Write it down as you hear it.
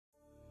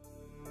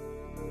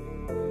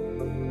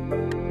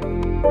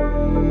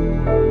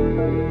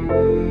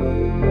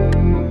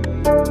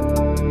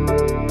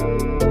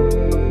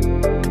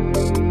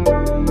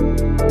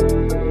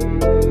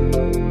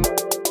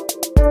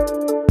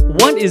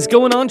is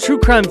going on, true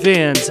crime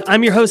fans?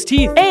 I'm your host,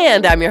 Heath.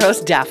 And I'm your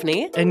host,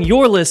 Daphne. And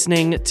you're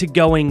listening to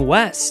Going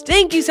West.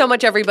 Thank you so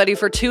much, everybody,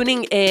 for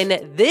tuning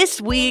in.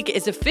 This week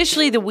is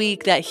officially the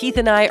week that Heath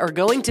and I are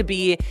going to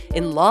be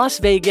in Las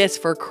Vegas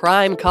for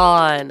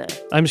CrimeCon.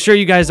 I'm sure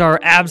you guys are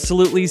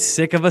absolutely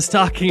sick of us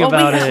talking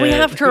about it. We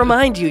have to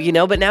remind you,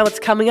 but now it's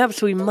coming up,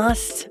 so we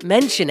must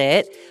mention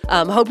it.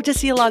 Hope to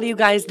see a lot of you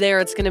guys there.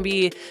 It's going to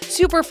be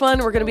super fun.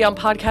 We're going to be on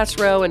Podcast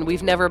Row, and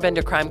we've never been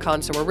to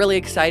CrimeCon, so we're really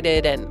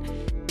excited. And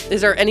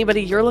is there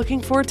anybody you're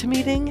looking forward to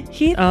meeting,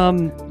 Heath?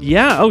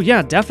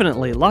 Yeah,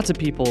 definitely. Lots of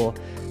people.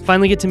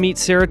 Finally get to meet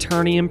Sarah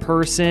Turney in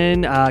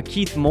person,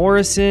 Keith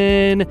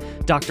Morrison,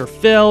 Dr.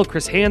 Phil,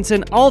 Chris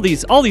Hansen, all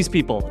these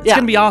people. It's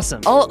going to be awesome.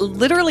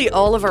 Literally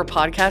all of our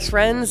podcast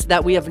friends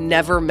that we have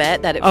never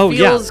met, that it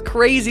feels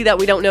crazy that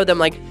we don't know them.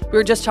 Like, we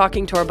were just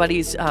talking to our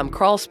buddies,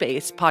 Crawl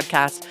Space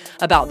podcast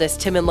about this,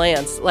 Tim and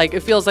Lance. Like,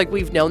 it feels like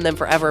we've known them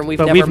forever and we've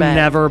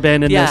never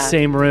been in the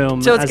same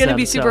room. So it's going to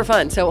be super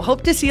fun. So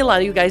hope to see a lot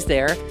of you guys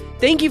there.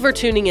 Thank you for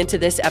tuning into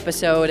this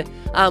episode.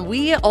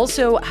 We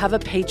also have a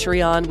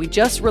Patreon. We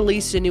just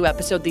released a new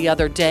episode the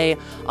other day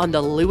on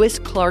the Lewis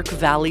Clark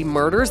Valley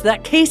murders.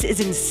 That case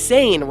is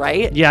insane,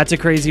 right? Yeah, it's a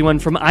crazy one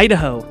from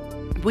Idaho.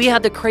 We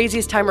had the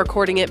craziest time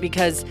recording it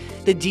because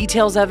the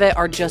details of it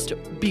are just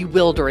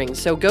bewildering.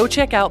 So go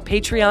check out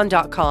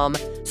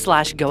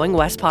patreon.com/Going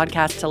West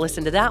podcast to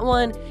listen to that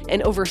one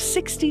and over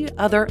 60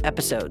 other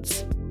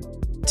episodes.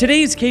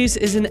 Today's case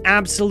is an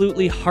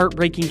absolutely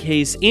heartbreaking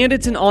case, and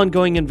it's an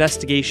ongoing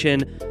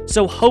investigation,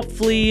 so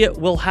hopefully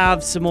we'll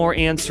have some more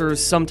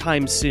answers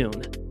sometime soon.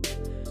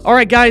 All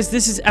right, guys,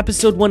 this is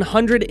episode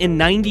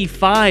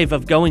 195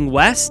 of Going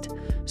West,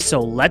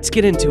 so let's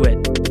get into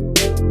it.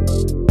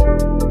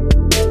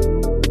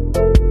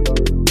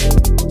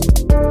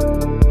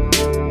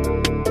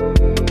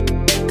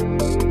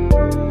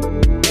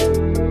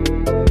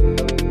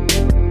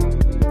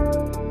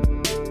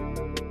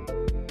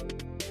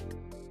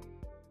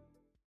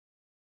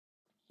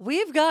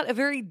 We've got a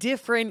very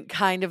different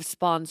kind of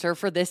sponsor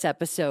for this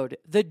episode,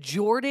 The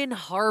Jordan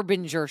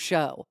Harbinger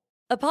Show,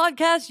 a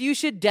podcast you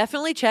should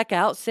definitely check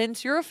out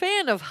since you're a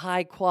fan of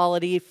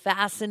high-quality,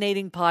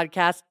 fascinating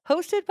podcasts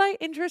hosted by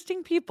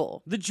interesting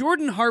people. The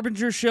Jordan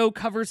Harbinger Show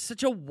covers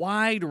such a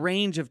wide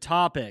range of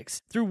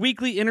topics through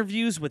weekly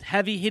interviews with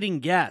heavy-hitting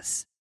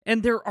guests.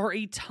 And there are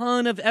a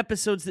ton of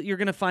episodes that you're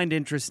going to find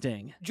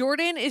interesting.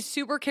 Jordan is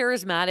super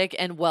charismatic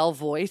and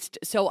well-voiced,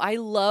 so I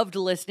loved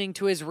listening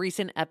to his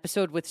recent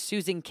episode with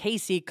Susan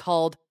Casey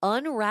called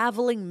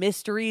Unraveling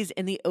Mysteries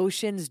in the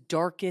Ocean's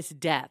Darkest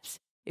Depths.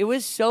 It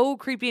was so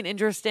creepy and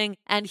interesting,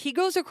 and he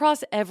goes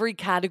across every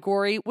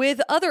category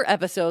with other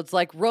episodes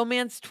like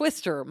Romance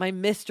Twister, My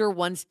Mister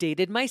Once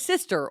Dated My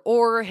Sister,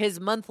 or his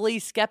monthly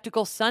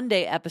Skeptical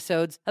Sunday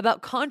episodes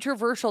about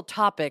controversial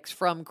topics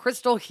from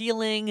crystal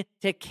healing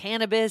to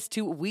cannabis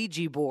to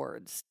Ouija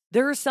boards.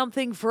 There's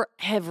something for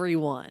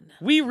everyone.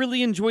 We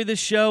really enjoy this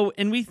show,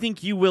 and we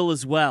think you will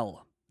as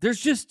well.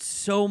 There's just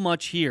so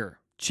much here.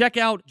 Check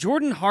out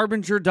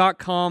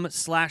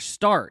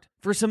jordanharbinger.com/start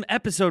for some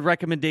episode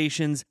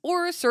recommendations.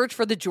 Or search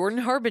for The Jordan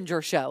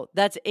Harbinger Show.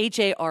 That's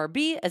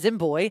HARB as in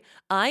boy,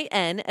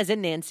 IN as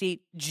in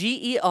Nancy,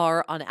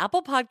 GER on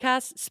Apple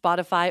Podcasts,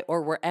 Spotify,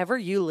 or wherever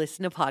you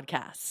listen to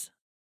podcasts.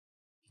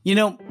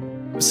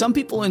 Some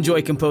people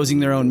enjoy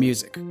composing their own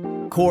music,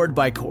 chord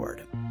by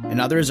chord,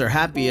 and others are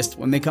happiest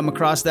when they come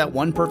across that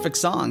one perfect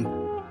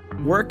song.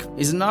 Work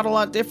is not a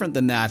lot different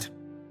than that.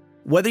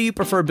 Whether you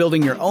prefer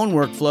building your own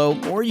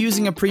workflow or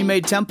using a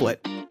pre-made template,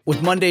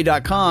 with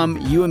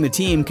Monday.com, you and the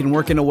team can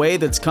work in a way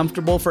that's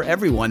comfortable for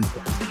everyone.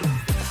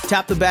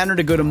 Tap the banner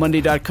to go to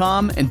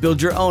Monday.com and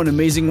build your own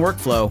amazing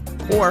workflow,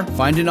 or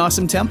find an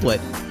awesome template.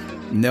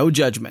 No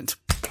judgment.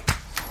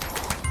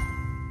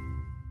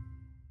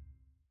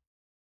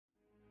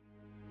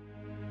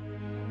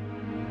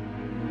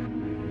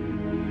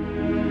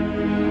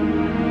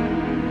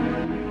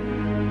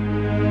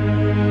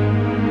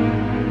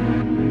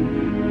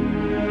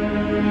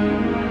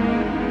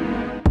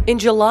 In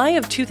July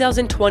of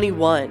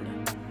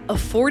 2021, a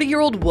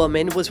 40-year-old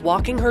woman was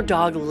walking her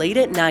dog late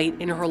at night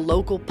in her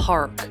local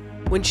park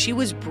when she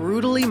was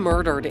brutally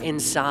murdered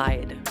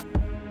inside.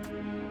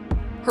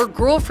 Her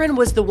girlfriend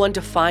was the one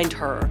to find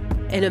her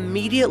and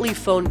immediately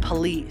phoned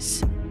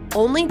police,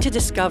 only to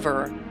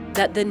discover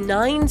that the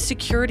 9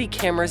 security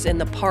cameras in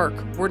the park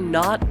were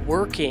not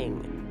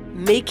working,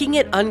 making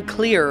it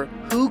unclear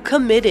who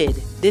committed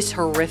this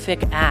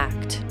horrific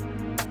act.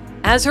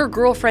 As her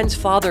girlfriend's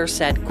father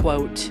said,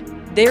 quote,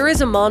 "There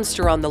is a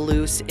monster on the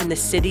loose in the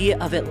city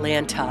of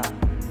Atlanta."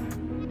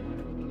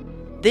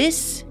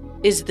 This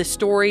is the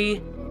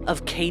story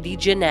of Katie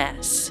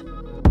Jenness.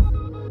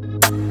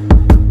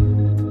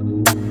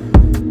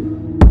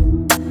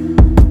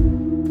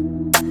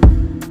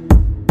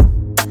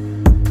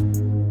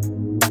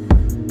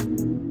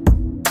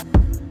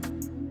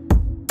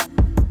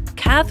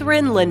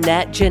 Catherine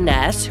Lynette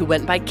Jenness, who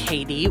went by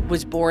Katie,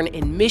 was born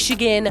in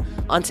Michigan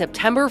on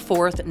September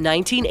 4th,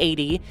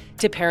 1980,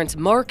 to parents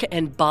Mark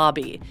and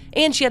Bobby,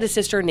 and she had a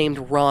sister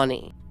named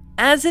Ronnie.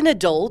 As an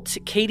adult,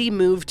 Katie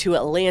moved to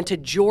Atlanta,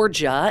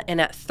 Georgia,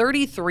 and at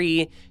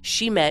 33,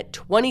 she met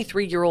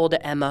 23-year-old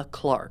Emma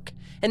Clark.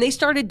 And they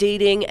started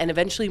dating and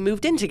eventually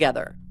moved in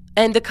together.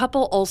 And the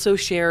couple also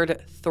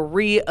shared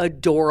 3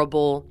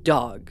 adorable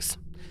dogs.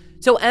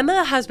 So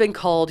Emma has been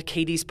called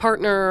Katie's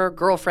partner,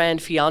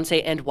 girlfriend,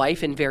 fiance, and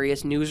wife in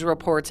various news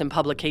reports and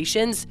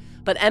publications,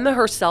 but Emma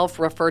herself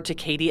referred to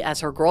Katie as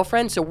her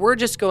girlfriend, so we're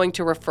just going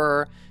to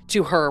refer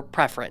to her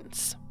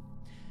preference.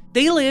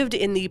 They lived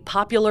in the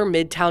popular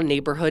Midtown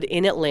neighborhood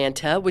in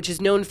Atlanta, which is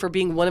known for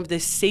being one of the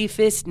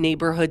safest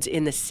neighborhoods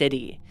in the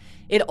city.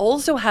 It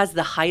also has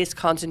the highest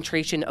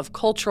concentration of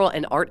cultural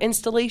and art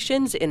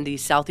installations in the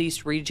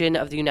southeast region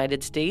of the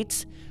United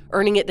States,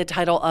 earning it the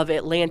title of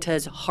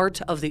Atlanta's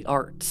Heart of the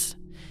Arts.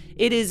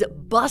 It is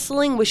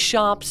bustling with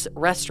shops,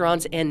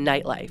 restaurants, and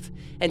nightlife.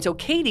 And so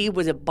Katie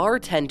was a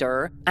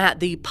bartender at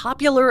the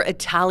popular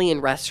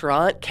Italian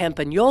restaurant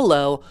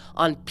Campagnolo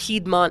on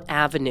Piedmont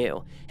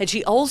Avenue. And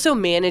she also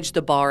managed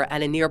the bar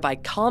at a nearby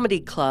comedy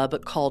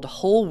club called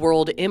Whole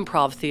World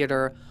Improv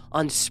Theater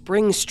on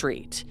Spring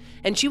Street.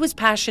 And she was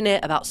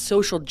passionate about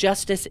social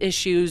justice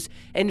issues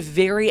and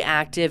very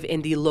active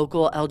in the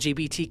local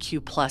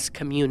LGBTQ+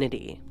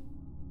 community.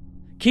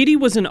 Katie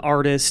was an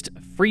artist,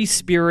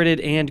 free-spirited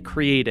and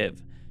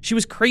creative. She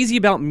was crazy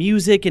about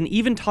music and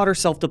even taught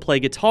herself to play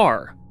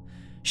guitar.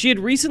 She had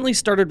recently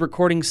started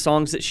recording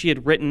songs that she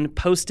had written,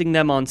 posting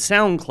them on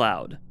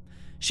SoundCloud.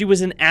 She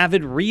was an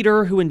avid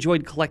reader who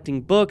enjoyed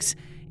collecting books,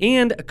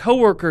 and a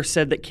coworker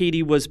said that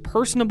Katie was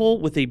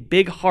personable with a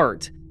big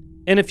heart.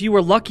 And if you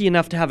were lucky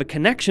enough to have a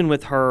connection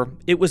with her,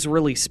 it was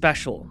really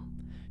special.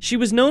 She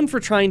was known for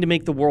trying to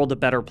make the world a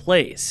better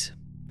place.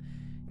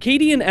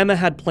 Katie and Emma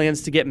had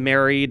plans to get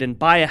married and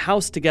buy a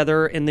house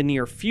together in the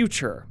near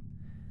future.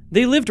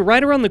 They lived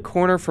right around the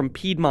corner from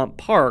Piedmont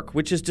Park,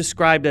 which is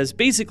described as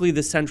basically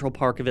the Central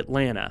Park of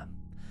Atlanta.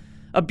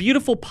 A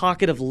beautiful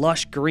pocket of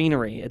lush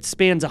greenery. It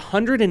spans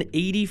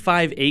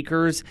 185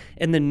 acres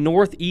in the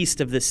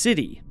northeast of the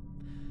city.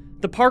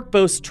 The park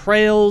boasts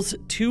trails,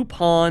 2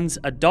 ponds,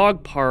 a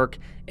dog park,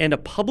 and a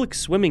public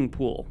swimming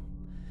pool.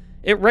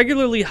 It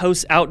regularly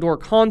hosts outdoor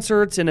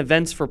concerts and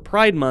events for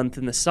Pride Month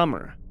in the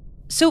summer.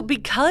 So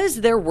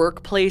because their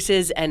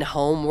workplaces and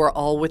home were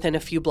all within a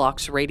few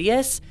blocks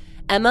radius,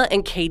 Emma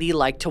and Katie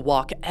liked to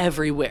walk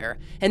everywhere,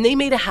 and they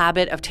made a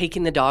habit of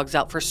taking the dogs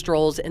out for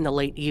strolls in the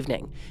late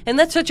evening. And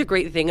that's such a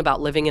great thing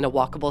about living in a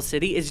walkable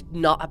city, is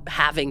not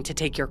having to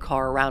take your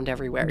car around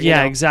everywhere.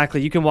 Yeah,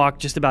 exactly. You can walk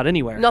just about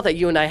anywhere. Not that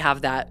you and I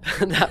have that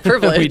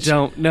privilege. We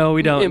don't. No,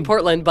 we don't. In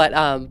Portland,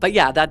 but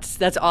yeah,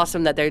 that's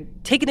awesome that they're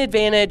taking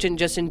advantage and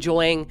just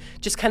enjoying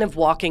just kind of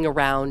walking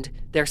around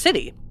their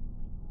city.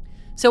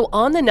 So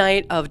on the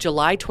night of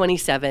July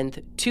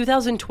 27th,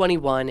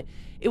 2021,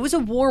 it was a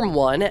warm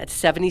one at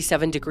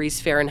 77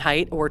 degrees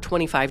Fahrenheit or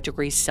 25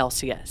 degrees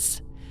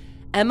Celsius.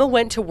 Emma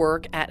went to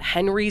work at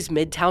Henry's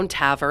Midtown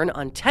Tavern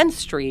on 10th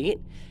Street,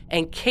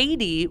 and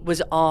Katie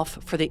was off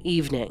for the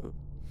evening.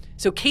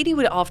 So Katie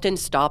would often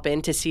stop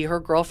in to see her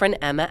girlfriend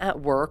Emma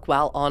at work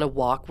while on a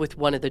walk with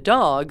one of the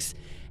dogs,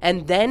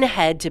 and then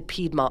head to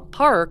Piedmont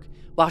Park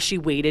while she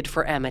waited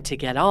for Emma to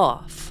get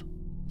off.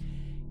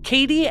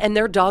 Katie and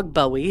their dog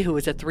Bowie, who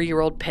was a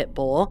 3-year-old pit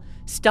bull,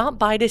 stopped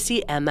by to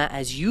see Emma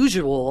as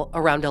usual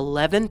around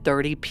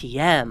 11:30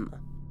 p.m.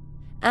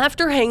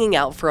 After hanging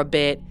out for a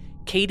bit,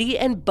 Katie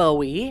and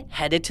Bowie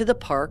headed to the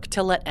park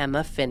to let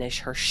Emma finish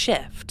her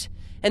shift.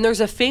 And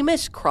there's a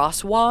famous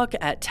crosswalk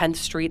at 10th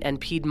Street and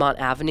Piedmont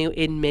Avenue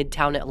in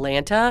Midtown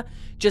Atlanta,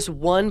 just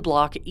 1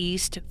 block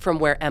east from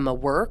where Emma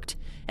worked,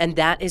 and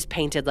that is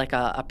painted like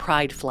a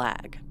pride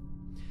flag.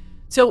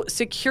 So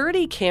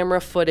security camera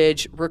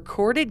footage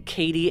recorded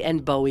Katie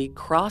and Bowie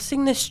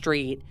crossing the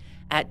street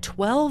at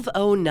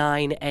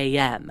 12:09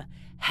 a.m.,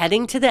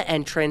 heading to the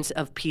entrance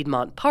of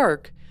Piedmont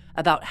Park,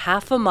 about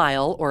half a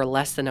mile or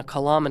less than a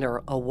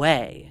kilometer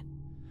away.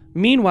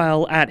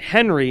 Meanwhile, at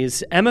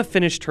Henry's, Emma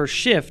finished her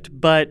shift,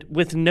 but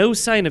with no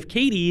sign of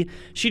Katie,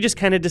 she just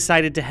kind of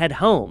decided to head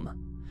home.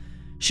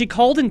 She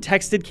called and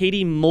texted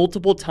Katie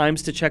multiple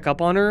times to check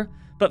up on her,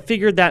 but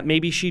figured that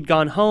maybe she'd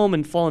gone home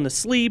and fallen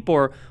asleep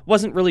or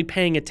wasn't really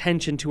paying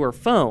attention to her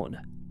phone.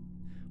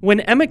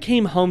 When Emma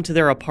came home to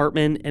their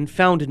apartment and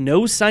found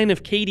no sign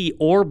of Katie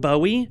or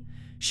Bowie,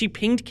 she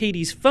pinged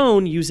Katie's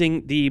phone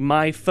using the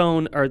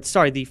Find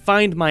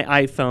My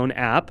iPhone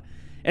app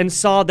and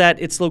saw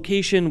that its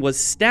location was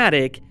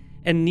static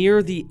and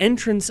near the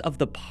entrance of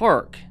the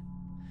park.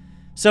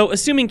 So,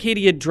 assuming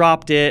Katie had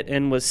dropped it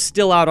and was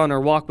still out on her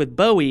walk with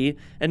Bowie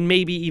and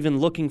maybe even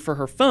looking for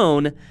her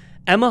phone,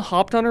 Emma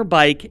hopped on her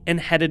bike and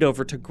headed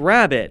over to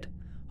grab it,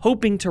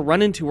 hoping to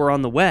run into her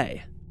on the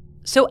way.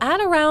 So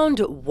at around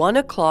 1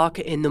 o'clock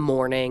in the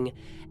morning,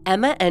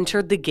 Emma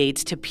entered the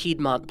gates to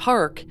Piedmont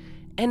Park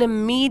and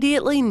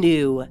immediately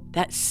knew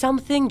that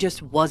something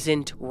just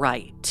wasn't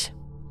right.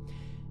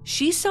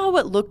 She saw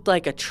what looked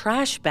like a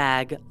trash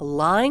bag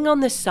lying on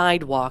the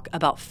sidewalk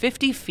about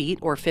 50 feet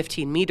or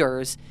 15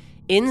 meters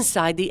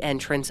inside the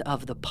entrance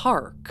of the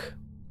park.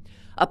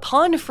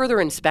 Upon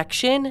further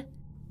inspection,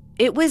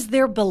 it was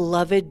their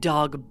beloved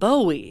dog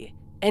Bowie,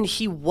 and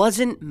he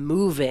wasn't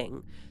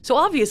moving. So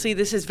obviously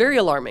this is very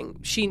alarming.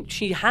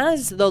 She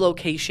has the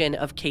location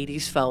of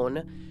Katie's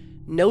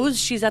phone, knows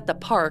she's at the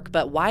park,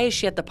 but why is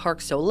she at the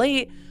park so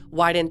late?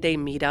 Why didn't they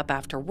meet up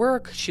after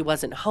work? She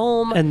wasn't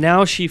home. And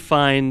now she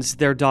finds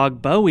their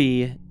dog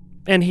Bowie,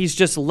 and he's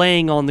just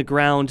laying on the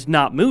ground,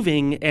 not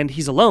moving, and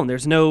he's alone.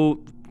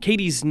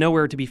 Katie's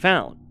nowhere to be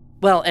found.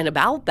 Well, and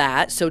about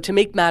that, so to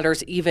make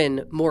matters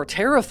even more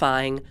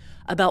terrifying,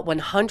 about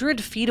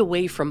 100 feet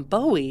away from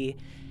Bowie,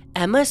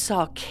 Emma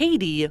saw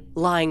Katie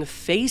lying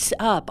face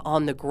up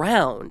on the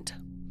ground.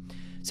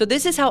 So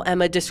this is how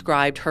Emma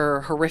described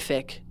her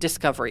horrific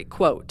discovery,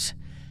 quote,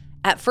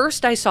 "At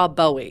first I saw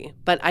Bowie,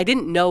 but I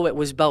didn't know it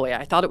was Bowie.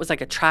 I thought it was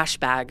like a trash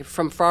bag.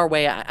 From far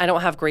away, I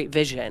don't have great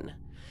vision.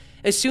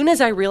 As soon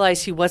as I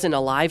realized he wasn't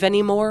alive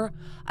anymore,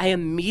 I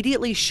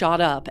immediately shot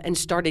up and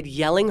started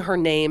yelling her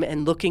name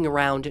and looking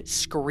around,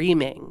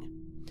 screaming.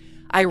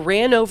 I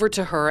ran over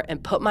to her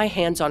and put my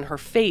hands on her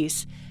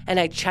face, and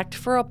I checked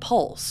for a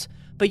pulse,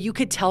 but you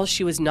could tell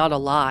she was not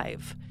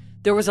alive.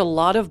 There was a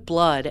lot of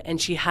blood,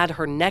 and she had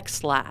her neck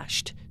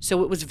slashed,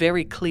 so it was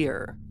very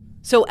clear."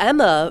 So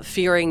Emma,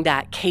 fearing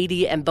that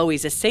Katie and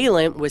Bowie's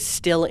assailant was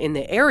still in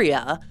the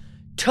area,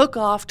 took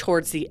off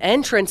towards the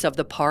entrance of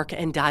the park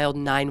and dialed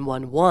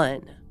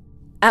 911.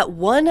 At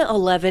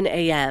 1:11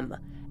 a.m.,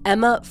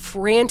 Emma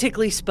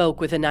frantically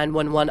spoke with a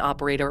 911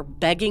 operator,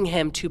 begging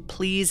him to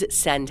please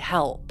send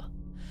help.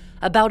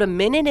 About a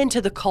minute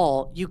into the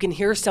call, you can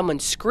hear someone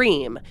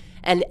scream,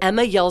 and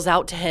Emma yells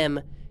out to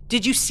him,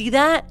 "Did you see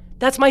that?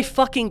 That's my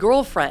fucking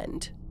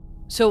girlfriend."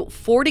 So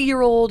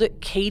 40-year-old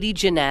Katie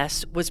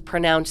Jenness was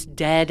pronounced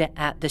dead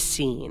at the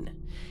scene.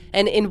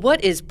 And in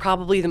what is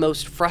probably the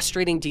most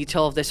frustrating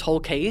detail of this whole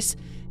case,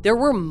 there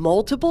were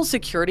multiple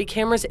security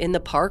cameras in the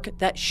park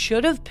that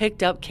should have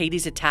picked up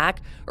Katie's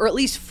attack, or at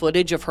least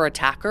footage of her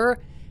attacker,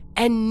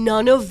 and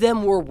none of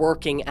them were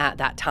working at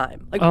that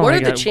time. Like, what are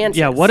the chances?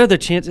 Yeah, what are the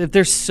chances? If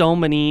there's so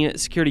many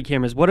security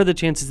cameras, what are the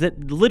chances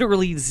that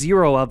literally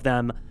zero of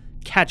them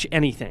catch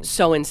anything?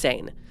 So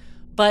insane.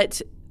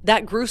 But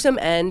that gruesome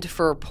end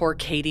for poor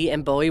Katie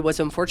and Bowie was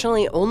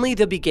unfortunately only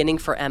the beginning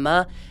for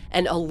Emma,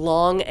 and a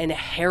long and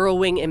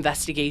harrowing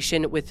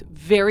investigation with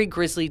very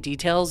grisly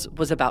details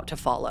was about to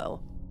follow.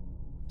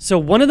 So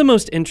one of the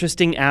most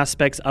interesting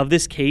aspects of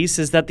this case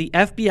is that the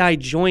FBI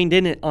joined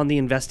in on the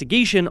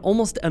investigation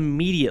almost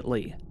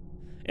immediately.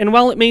 And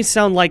while it may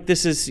sound like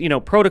this is,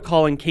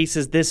 protocol in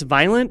cases this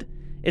violent,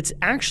 it's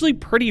actually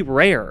pretty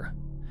rare.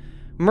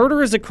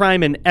 Murder is a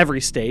crime in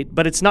every state,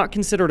 but it's not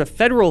considered a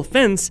federal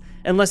offense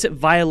unless it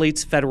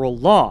violates federal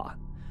law.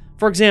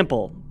 For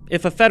example,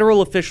 if a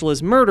federal official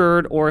is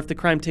murdered or if the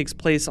crime takes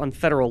place on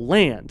federal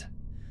land.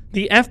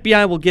 The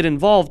FBI will get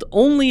involved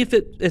only if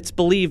it's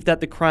believed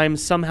that the crime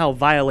somehow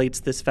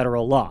violates this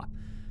federal law.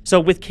 So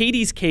with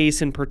Katie's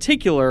case in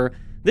particular,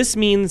 this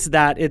means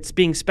that it's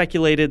being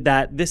speculated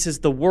that this is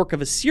the work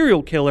of a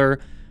serial killer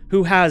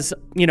who has,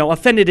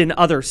 offended in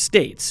other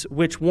states,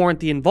 which warrant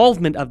the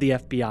involvement of the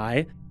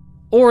FBI,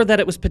 or that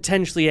it was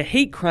potentially a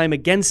hate crime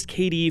against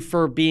Katie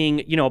for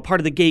being, a part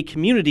of the gay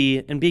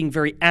community and being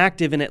very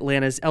active in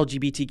Atlanta's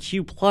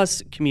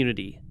LGBTQ+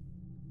 community.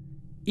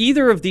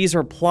 Either of these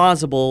are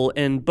plausible,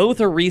 and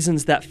both are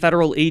reasons that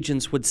federal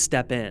agents would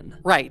step in.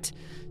 Right.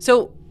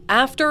 So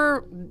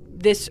after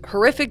this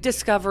horrific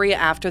discovery,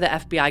 after the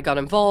FBI got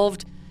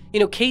involved,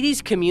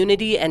 Katie's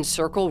community and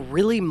circle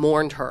really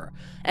mourned her.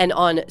 And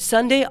on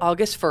Sunday,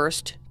 August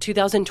 1st,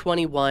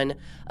 2021,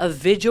 a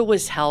vigil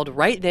was held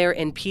right there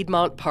in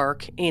Piedmont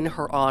Park in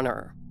her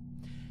honor.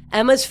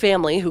 Emma's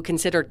family, who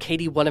considered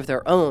Katie one of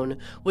their own,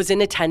 was in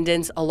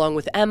attendance along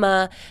with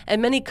Emma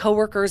and many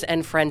coworkers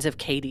and friends of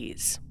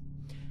Katie's.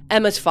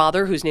 Emma's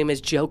father, whose name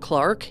is Joe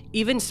Clark,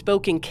 even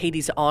spoke in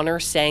Katie's honor,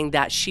 saying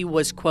that she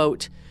was,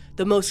 quote,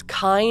 the most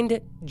kind,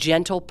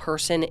 gentle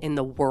person in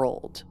the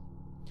world.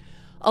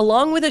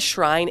 Along with a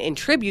shrine in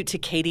tribute to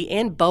Katie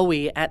and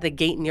Bowie at the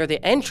gate near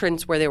the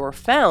entrance where they were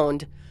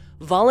found,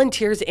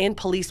 volunteers and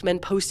policemen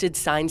posted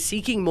signs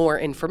seeking more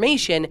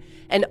information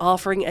and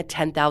offering a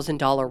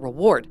 $10,000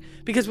 reward.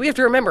 Because we have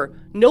to remember,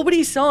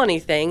 nobody saw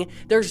anything.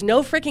 There's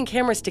no freaking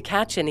cameras to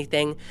catch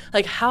anything.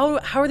 Like, how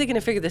are they going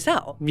to figure this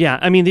out? Yeah,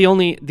 I mean, the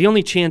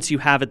only chance you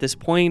have at this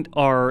point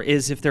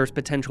is if there's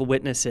potential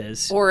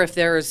witnesses. Or if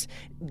there's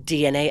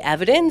DNA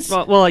evidence.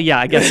 Well, yeah,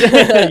 I guess.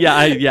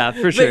 yeah,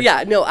 for sure. But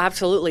yeah, no,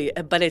 absolutely.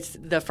 But it's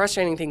the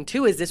frustrating thing,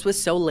 too, is this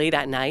was so late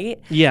at night.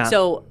 Yeah.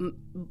 So,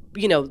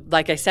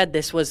 like I said,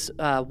 this was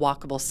a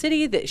walkable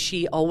city, that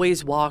she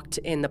always walked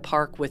in the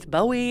park with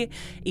Bowie,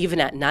 even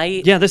at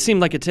night. Yeah, this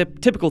seemed like a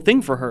typical thing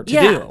for her to do.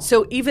 Yeah,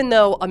 so even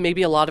though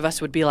maybe a lot of us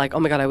would be like, oh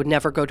my God, I would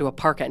never go to a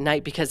park at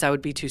night because I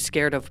would be too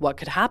scared of what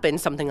could happen,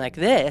 something like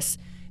this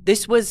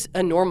was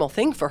a normal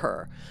thing for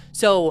her.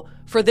 So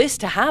for this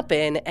to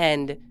happen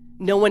and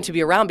no one to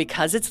be around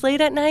because it's late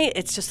at night,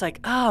 it's just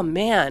like, oh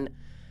man.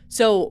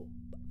 So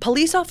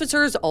police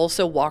officers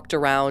also walked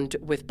around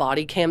with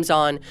body cams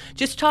on,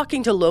 just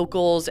talking to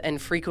locals and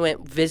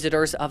frequent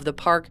visitors of the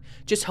park,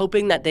 just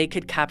hoping that they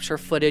could capture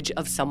footage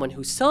of someone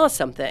who saw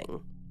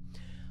something.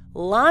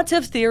 Lots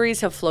of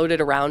theories have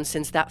floated around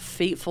since that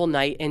fateful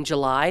night in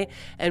July,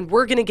 and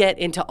we're going to get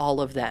into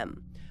all of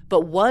them.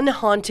 But one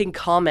haunting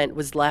comment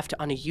was left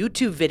on a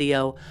YouTube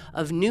video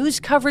of news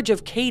coverage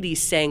of Katie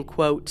saying,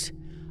 quote,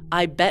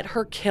 "I bet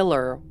her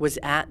killer was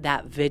at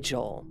that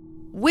vigil."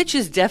 Which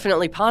is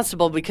definitely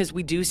possible because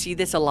we do see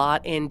this a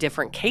lot in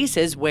different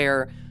cases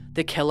where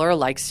the killer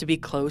likes to be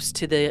close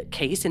to the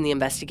case in the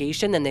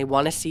investigation and they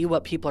want to see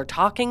what people are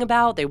talking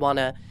about. They want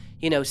to,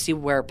 see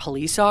where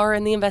police are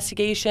in the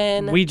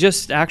investigation. We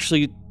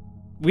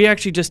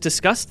actually just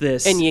discussed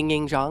this. In Ying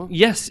Ying Zhang?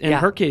 Yes, in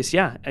her case,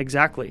 yeah,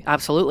 exactly.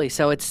 Absolutely.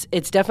 So it's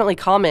definitely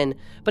common,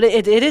 but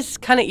it is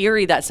kind of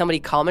eerie that somebody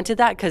commented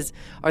that, because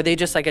are they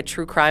just like a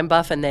true crime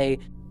buff and they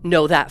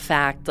know that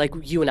fact like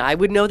you and I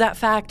would know that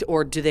fact,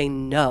 or do they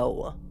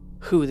know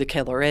who the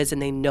killer is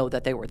and they know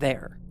that they were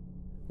there?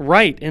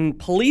 Right, and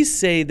police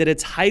say that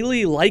it's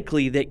highly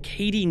likely that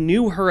Katie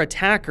knew her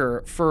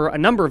attacker for a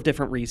number of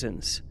different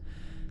reasons.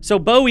 So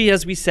Bowie,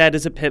 as we said,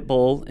 is a pit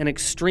bull, an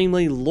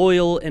extremely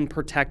loyal and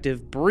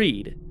protective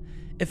breed.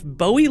 If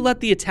Bowie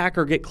let the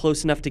attacker get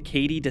close enough to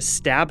Katie to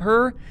stab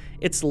her,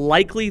 it's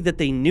likely that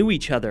they knew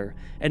each other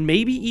and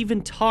maybe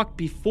even talked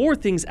before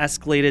things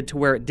escalated to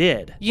where it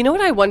did. You know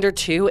what I wonder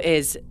too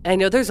is, I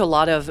know there's a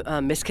lot of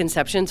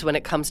misconceptions when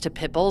it comes to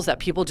pit bulls, that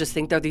people just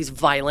think they're these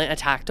violent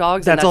attack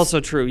dogs. That's also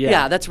true, yeah.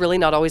 Yeah, that's really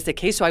not always the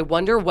case. So I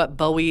wonder what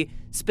Bowie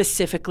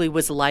specifically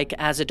was like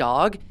as a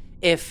dog,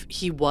 if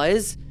he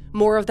was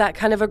more of that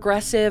kind of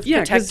aggressive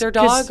protector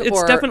dog.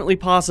 It's definitely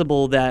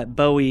possible that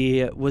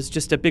Bowie was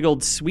just a big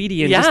old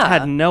sweetie and just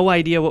had no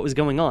idea what was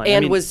going on.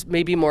 And was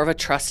maybe more of a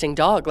trusting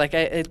dog. Like,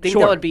 I think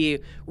that would be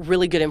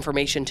really good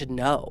information to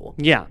know.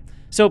 Yeah.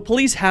 So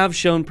police have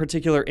shown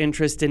particular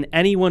interest in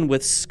anyone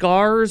with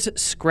scars,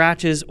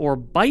 scratches, or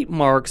bite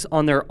marks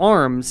on their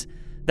arms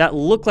that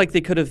look like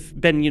they could have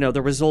been,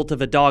 the result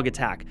of a dog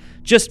attack,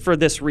 just for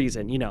this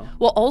reason,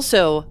 Well,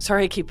 also,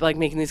 sorry I keep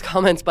making these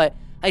comments, but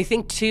I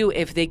think, too,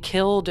 if they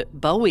killed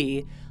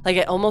Bowie,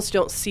 I almost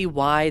don't see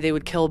why they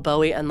would kill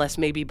Bowie unless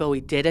maybe Bowie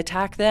did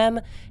attack them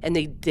and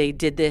they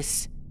did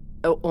this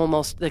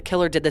the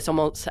killer did this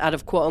almost out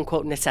of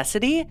quote-unquote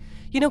necessity,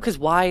 because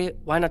why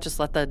not just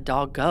let the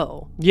dog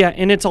go? Yeah,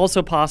 and it's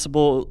also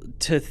possible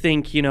to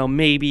think,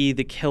 maybe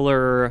the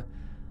killer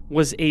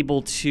was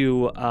able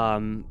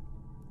to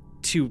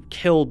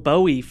kill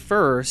Bowie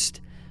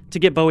first to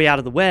get Bowie out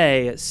of the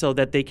way so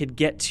that they could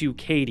get to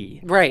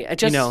Katie. Right. It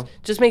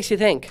just makes you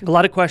think. A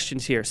lot of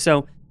questions here.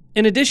 So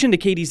in addition to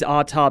Katie's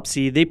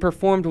autopsy, they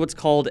performed what's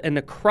called a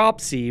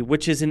necropsy,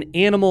 which is an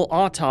animal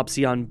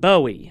autopsy on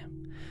Bowie.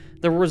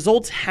 The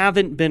results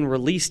haven't been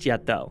released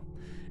yet, though.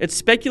 It's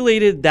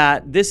speculated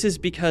that this is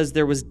because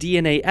there was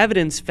DNA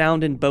evidence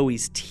found in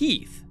Bowie's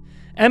teeth.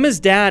 Emma's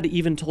dad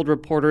even told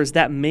reporters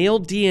that male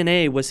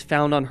DNA was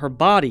found on her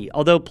body,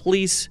 although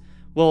police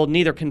will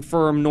neither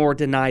confirm nor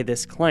deny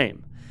this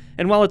claim.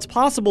 And while it's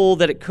possible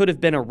that it could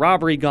have been a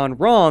robbery gone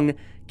wrong,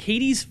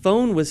 Katie's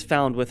phone was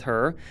found with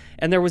her,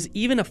 and there was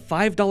even a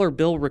 $5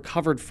 bill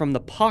recovered from the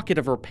pocket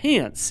of her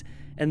pants,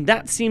 and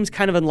that seems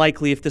kind of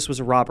unlikely if this was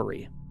a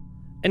robbery.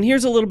 And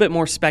here's a little bit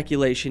more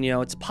speculation,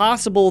 it's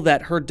possible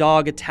that her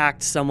dog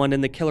attacked someone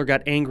and the killer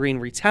got angry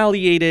and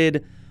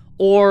retaliated,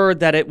 or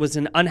that it was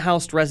an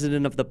unhoused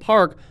resident of the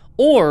park,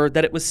 or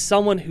that it was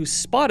someone who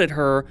spotted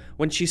her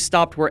when she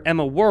stopped where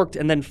Emma worked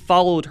and then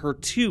followed her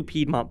to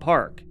Piedmont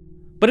Park.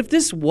 But if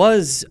this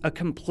was a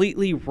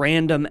completely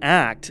random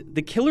act,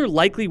 the killer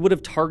likely would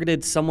have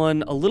targeted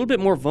someone a little bit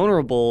more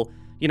vulnerable,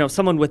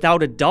 someone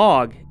without a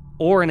dog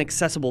or an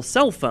accessible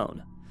cell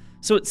phone.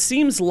 So it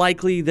seems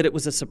likely that it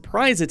was a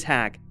surprise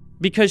attack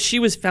because she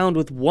was found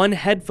with one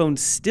headphone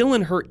still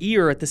in her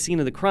ear at the scene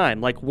of the crime,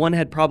 like one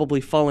had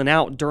probably fallen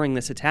out during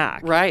this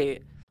attack.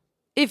 Right.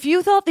 If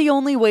you thought the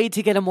only way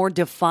to get a more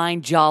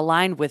defined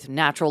jawline with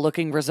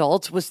natural-looking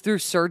results was through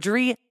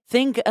surgery,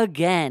 think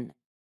again.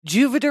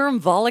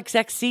 Juvederm Volux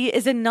XC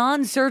is a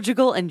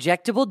non-surgical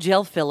injectable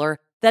gel filler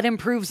that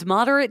improves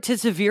moderate to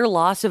severe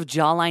loss of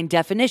jawline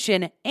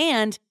definition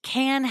and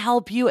can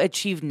help you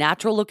achieve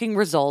natural-looking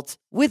results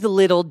with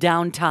little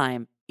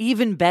downtime.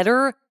 Even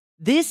better,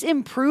 this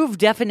improved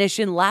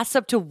definition lasts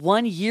up to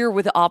 1 year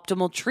with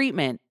optimal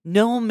treatment.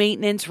 No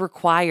maintenance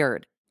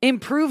required.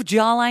 Improve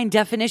jawline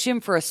definition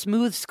for a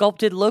smooth,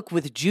 sculpted look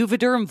with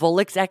Juvederm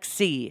Volux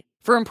XC.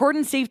 For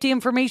important safety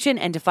information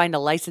and to find a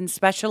licensed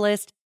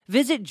specialist,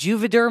 visit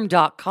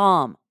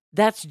Juvederm.com.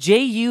 That's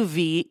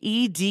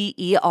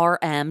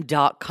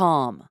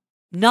JUVEDERM.com.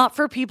 Not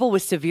for people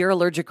with severe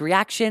allergic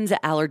reactions,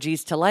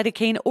 allergies to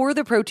lidocaine, or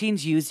the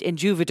proteins used in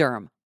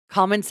Juvederm.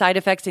 Common side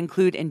effects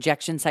include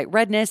injection site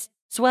redness,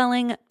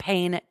 swelling,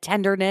 pain,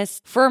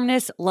 tenderness,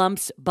 firmness,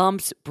 lumps,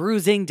 bumps,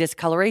 bruising,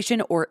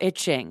 discoloration, or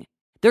itching.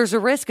 There's a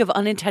risk of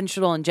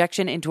unintentional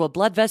injection into a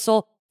blood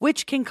vessel,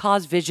 which can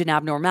cause vision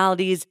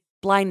abnormalities,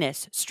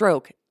 blindness,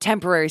 stroke,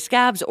 temporary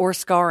scabs, or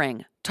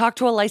scarring. Talk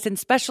to a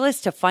licensed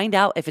specialist to find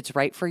out if it's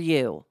right for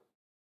you.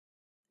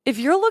 If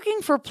you're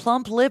looking for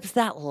plump lips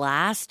that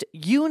last,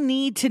 you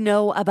need to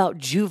know about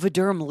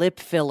Juvederm lip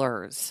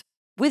fillers.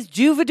 With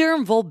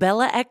Juvederm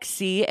Volbella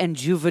XC and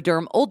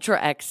Juvederm Ultra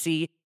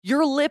XC,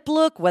 Your lip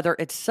look, whether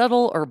it's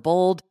subtle or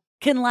bold,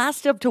 can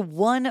last up to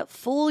 1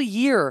 full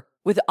year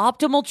with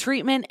optimal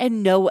treatment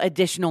and no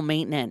additional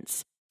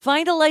maintenance.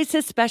 Find a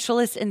licensed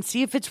specialist and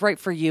see if it's right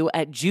for you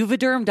at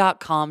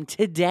Juvederm.com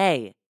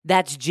today.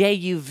 That's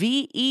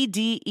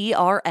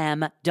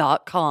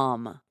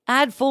JUVEDERM.com.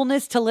 Add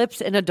fullness to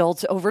lips in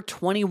adults over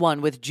 21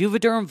 with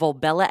Juvederm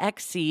Volbella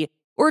XC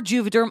or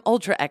Juvederm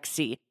Ultra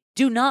XC.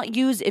 Do not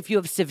use if you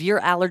have severe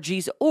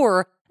allergies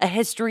or a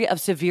history of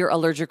severe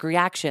allergic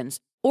reactions,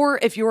 or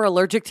if you're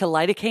allergic to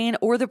lidocaine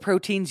or the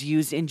proteins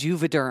used in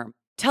Juvederm.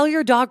 Tell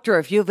your doctor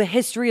if you have a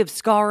history of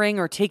scarring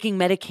or taking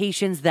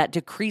medications that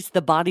decrease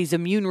the body's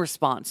immune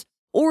response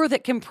or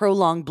that can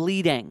prolong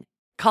bleeding.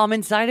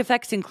 Common side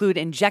effects include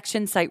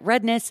injection site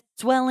redness,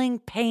 swelling,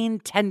 pain,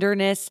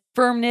 tenderness,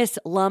 firmness,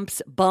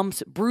 lumps,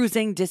 bumps,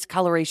 bruising,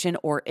 discoloration,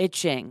 or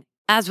itching.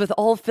 As with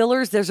all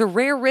fillers, there's a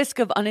rare risk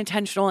of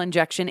unintentional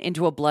injection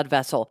into a blood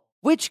vessel,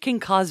 which can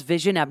cause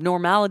vision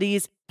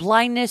abnormalities,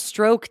 blindness,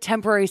 stroke,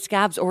 temporary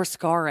scabs, or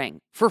scarring.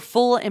 For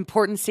full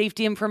important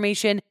safety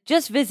information,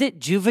 just visit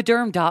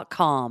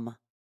Juvederm.com.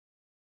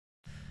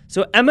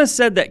 So Emma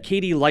said that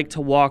Katie liked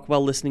to walk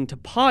while listening to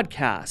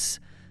podcasts,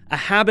 a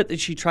habit that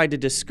she tried to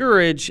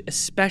discourage,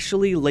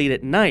 especially late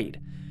at night.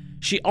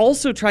 She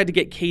also tried to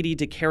get Katie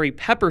to carry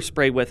pepper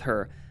spray with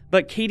her,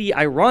 but Katie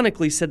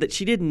ironically said that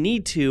she didn't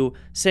need to,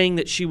 saying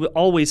that she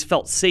always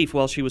felt safe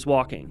while she was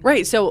walking.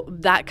 Right, so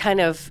that kind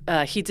of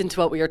heeds into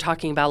what we were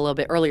talking about a little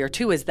bit earlier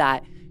too, is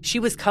that she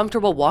was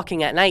comfortable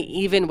walking at night,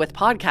 even with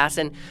podcasts.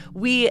 And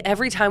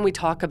every time we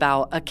talk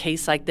about a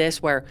case like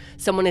this where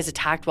someone is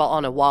attacked while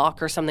on a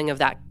walk or something of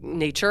that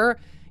nature,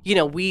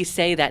 we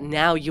say that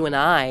now you and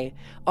I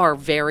are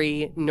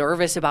very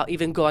nervous about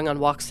even going on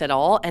walks at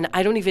all. And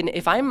I don't even,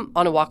 if I'm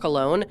on a walk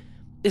alone,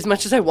 as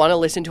much as I want to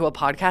listen to a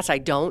podcast, I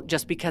don't,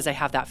 just because I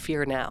have that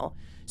fear now.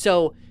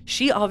 So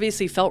she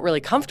obviously felt really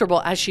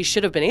comfortable, as she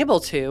should have been able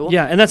to.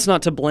 Yeah, and that's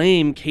not to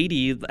blame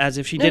Katie as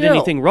if she did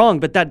anything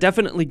wrong, but that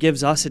definitely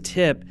gives us a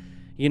tip,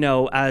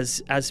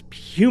 as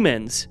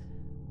humans,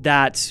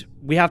 that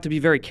we have to be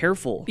very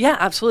careful. Yeah,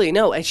 absolutely.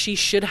 No, and she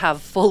should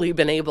have fully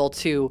been able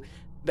to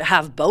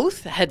have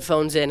both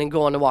headphones in and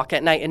go on a walk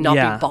at night and not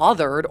be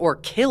bothered or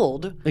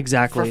killed.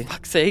 Exactly. For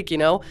fuck's sake,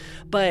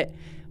 But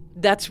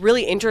that's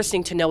really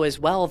interesting to know as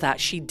well that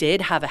she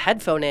did have a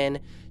headphone in.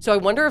 So I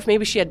wonder if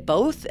maybe she had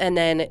both and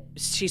then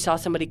she saw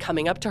somebody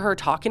coming up to her,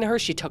 talking to her,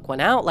 she took one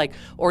out,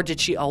 or did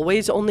she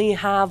always only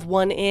have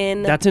one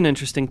in? That's an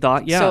interesting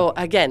thought, yeah. So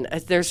again,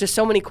 there's just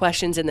so many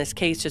questions in this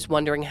case, just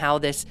wondering how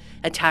this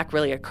attack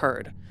really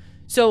occurred.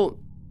 So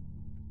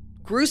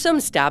gruesome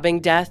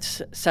stabbing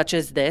deaths such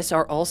as this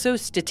are also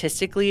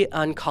statistically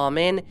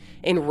uncommon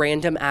in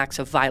random acts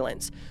of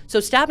violence. So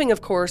stabbing,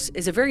 of course,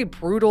 is a very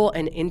brutal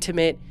and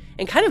intimate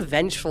and kind of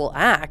vengeful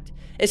act,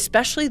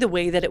 especially the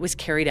way that it was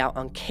carried out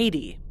on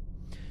Katie.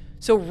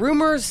 So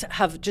rumors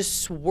have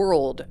just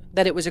swirled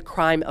that it was a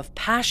crime of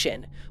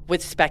passion,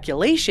 with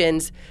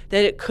speculations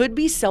that it could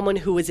be someone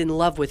who was in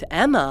love with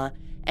Emma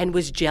and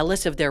was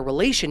jealous of their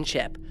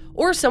relationship,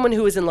 or someone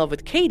who was in love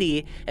with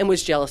Katie and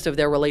was jealous of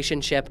their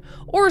relationship,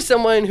 or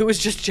someone who was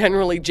just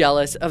generally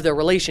jealous of their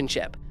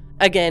relationship.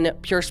 Again,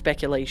 pure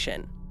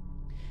speculation.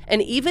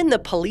 And even the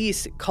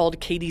police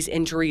called Katie's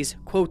injuries,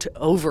 quote,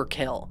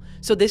 overkill.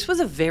 So this was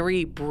a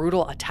very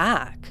brutal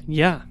attack.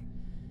 Yeah.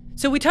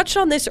 So we touched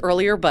on this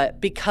earlier,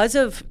 but because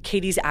of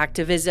Katie's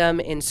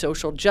activism in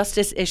social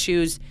justice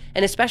issues,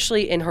 and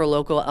especially in her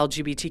local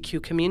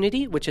LGBTQ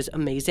community, which is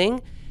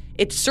amazing,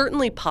 it's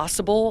certainly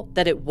possible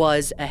that it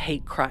was a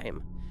hate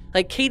crime.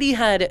 Katie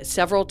had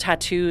several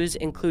tattoos,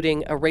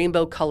 including a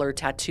rainbow-colored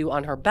tattoo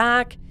on her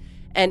back,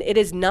 and it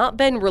has not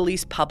been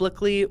released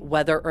publicly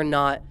whether or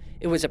not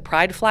it was a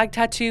pride flag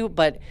tattoo,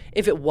 but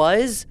if it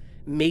was,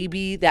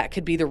 maybe that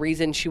could be the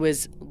reason she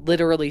was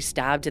literally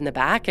stabbed in the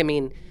back. I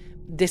mean,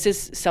 this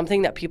is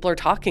something that people are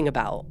talking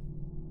about.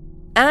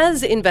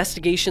 As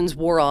investigations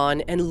wore on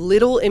and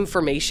little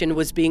information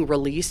was being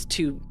released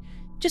to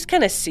just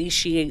kind of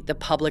satiate the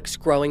public's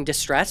growing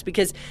distress,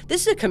 because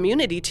this is a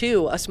community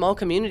too, a small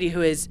community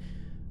who is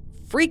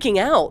freaking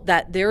out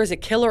that there is a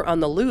killer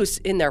on the loose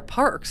in their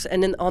parks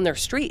and on their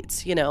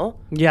streets,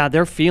 Yeah,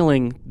 they're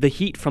feeling the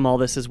heat from all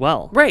this as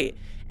well. Right.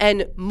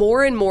 And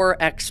more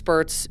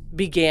experts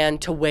began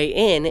to weigh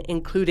in,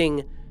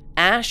 including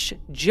Ash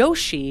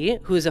Joshi,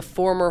 who is a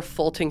former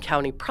Fulton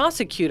County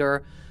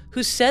prosecutor,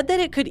 who said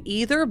that it could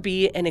either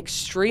be an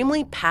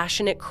extremely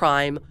passionate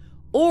crime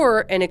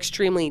or an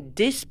extremely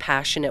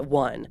dispassionate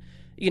one.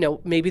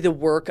 Maybe the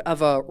work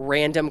of a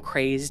random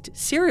crazed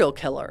serial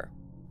killer.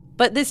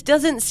 But this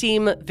doesn't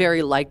seem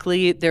very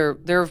likely. There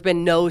have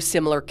been no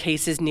similar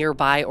cases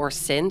nearby or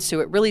since,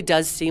 so it really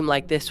does seem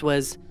like this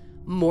was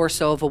more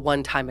so of a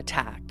one-time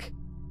attack.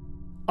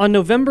 On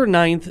November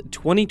 9th,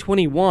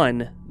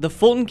 2021, the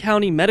Fulton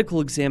County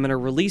Medical Examiner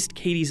released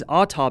Katie's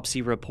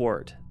autopsy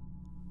report.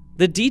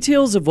 The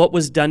details of what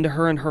was done to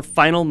her in her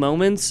final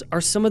moments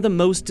are some of the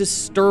most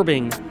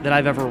disturbing that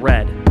I've ever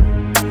read.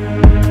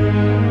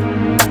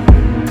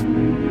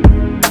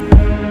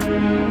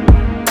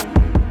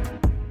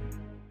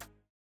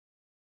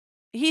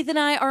 Heath, and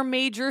I are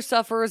major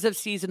sufferers of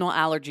seasonal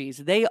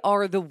allergies. They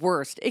are the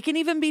worst. It can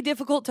even be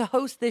difficult to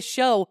host this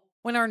show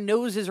when our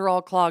noses are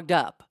all clogged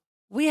up.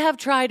 We have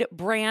tried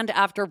brand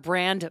after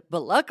brand,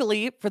 but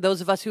luckily, for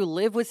those of us who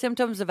live with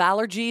symptoms of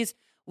allergies,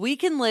 we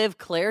can live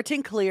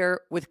Claritin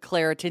Clear with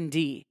Claritin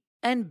D.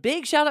 And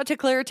big shout out to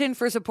Claritin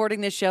for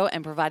supporting this show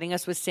and providing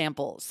us with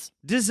samples.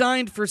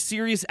 Designed for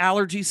serious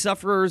allergy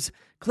sufferers,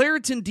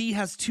 Claritin D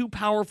has 2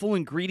 powerful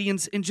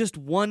ingredients in just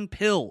one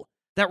pill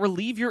that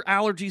relieve your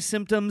allergy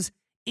symptoms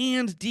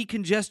and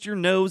decongest your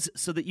nose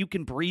so that you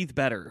can breathe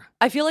better.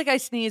 I feel like I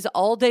sneeze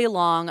all day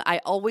long. I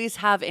always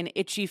have an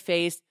itchy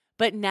face,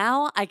 but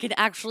now I can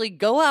actually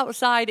go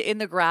outside in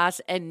the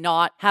grass and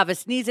not have a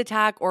sneeze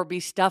attack or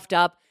be stuffed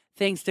up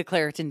thanks to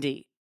Claritin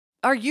D.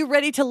 Are you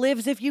ready to live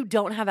as if you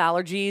don't have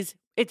allergies?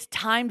 It's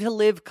time to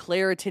live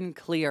Claritin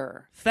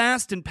Clear.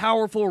 Fast and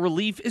powerful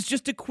relief is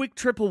just a quick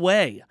trip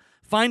away.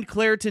 Find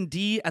Claritin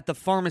D at the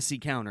pharmacy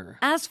counter.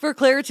 Ask for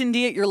Claritin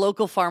D at your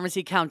local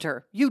pharmacy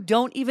counter. You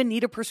don't even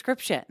need a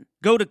prescription.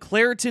 Go to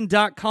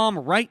Claritin.com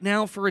right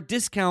now for a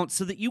discount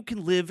so that you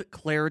can live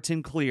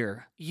Claritin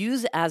Clear.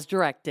 Use as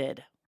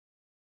directed.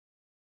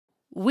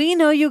 We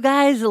know you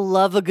guys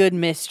love a good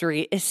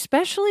mystery,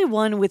 especially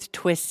one with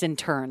twists and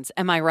turns.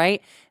 Am I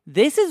right?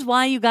 This is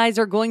why you guys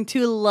are going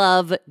to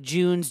love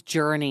June's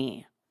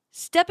Journey.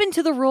 Step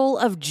into the role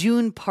of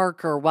June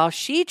Parker while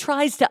she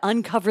tries to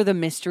uncover the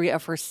mystery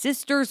of her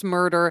sister's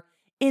murder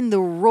in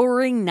the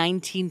roaring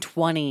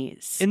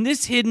 1920s. In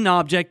this hidden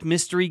object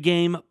mystery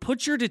game,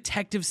 put your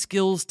detective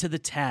skills to the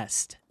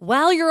test.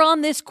 While you're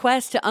on this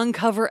quest to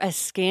uncover a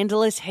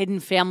scandalous hidden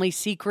family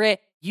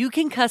secret, you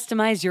can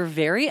customize your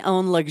very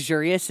own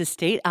luxurious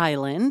estate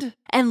island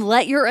and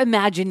let your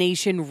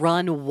imagination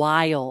run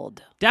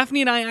wild. Daphne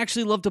and I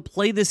actually love to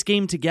play this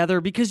game together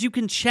because you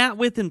can chat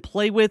with and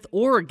play with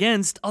or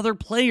against other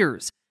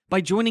players by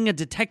joining a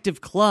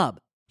detective club.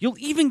 You'll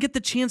even get the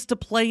chance to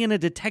play in a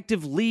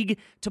detective league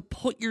to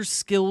put your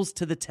skills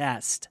to the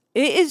test.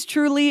 It is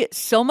truly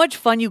so much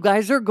fun. You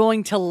guys are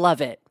going to love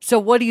it. So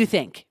what do you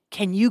think?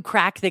 Can you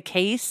crack the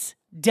case?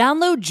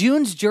 Download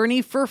June's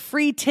Journey for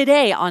free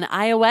today on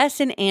iOS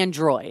and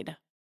Android.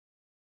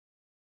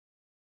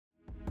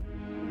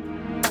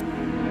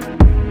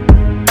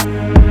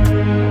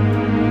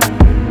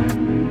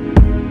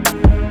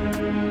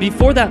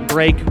 Before that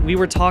break, we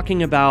were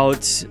talking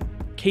about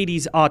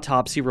Katie's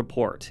autopsy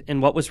report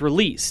and what was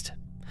released.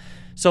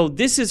 So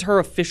this is her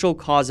official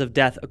cause of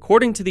death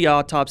according to the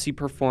autopsy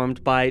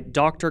performed by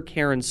Dr.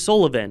 Karen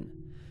Sullivan.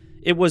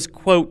 It was,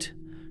 quote,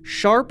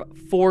 sharp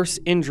force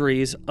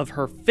injuries of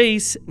her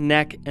face,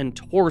 neck, and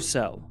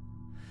torso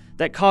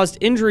that caused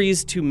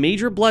injuries to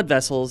major blood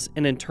vessels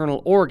and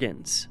internal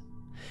organs.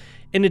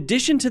 In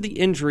addition to the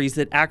injuries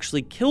that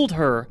actually killed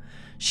her,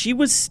 she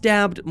was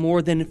stabbed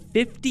more than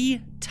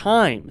 50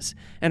 times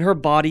and her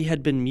body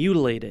had been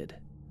mutilated.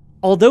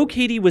 Although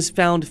Katie was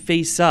found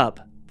face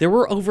up, there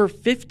were over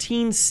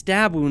 15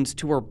 stab wounds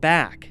to her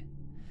back.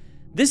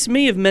 This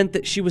may have meant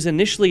that she was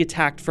initially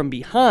attacked from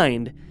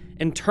behind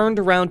and turned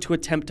around to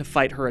attempt to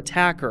fight her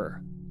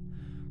attacker.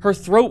 Her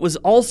throat was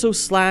also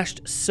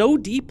slashed so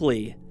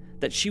deeply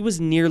that she was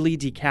nearly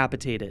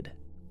decapitated.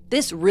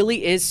 This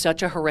really is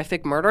such a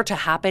horrific murder to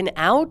happen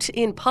out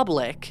in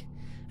public.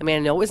 I mean, I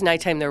know it was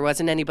nighttime, there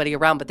wasn't anybody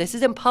around, but this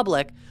is in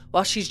public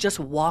while she's just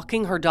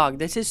walking her dog.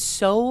 This is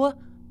so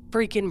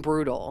freaking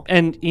brutal.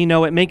 And,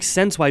 it makes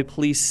sense why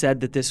police said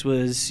that this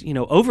was,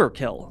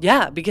 overkill.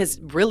 Yeah, because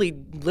really,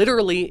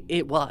 literally,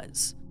 it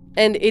was.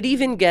 And it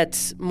even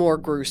gets more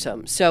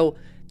gruesome. So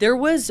there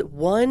was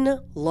one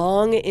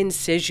long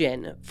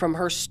incision from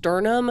her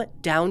sternum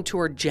down to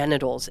her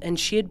genitals, and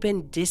she had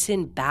been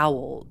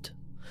disemboweled.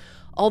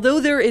 Although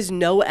there is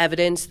no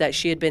evidence that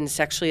she had been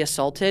sexually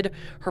assaulted,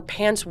 her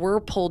pants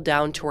were pulled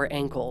down to her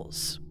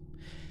ankles.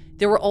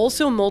 There were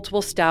also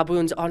multiple stab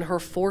wounds on her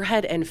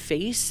forehead and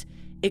face,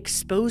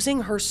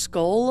 exposing her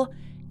skull,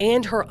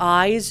 and her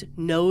eyes,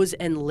 nose,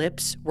 and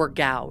lips were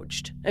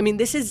gouged. I mean,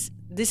 this is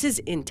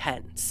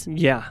intense.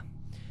 Yeah.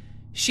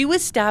 She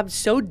was stabbed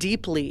so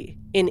deeply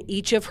in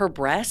each of her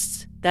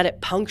breasts that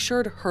it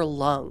punctured her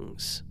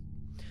lungs.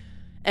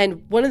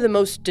 And one of the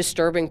most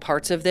disturbing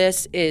parts of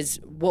this is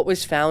what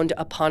was found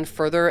upon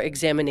further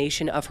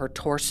examination of her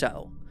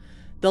torso.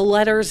 The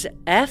letters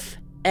F,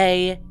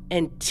 A,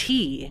 and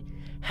T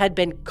had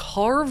been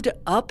carved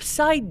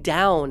upside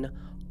down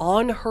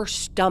on her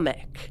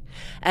stomach,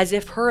 as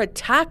if her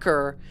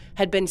attacker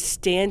had been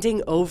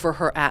standing over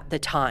her at the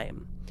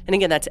time. And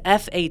again, that's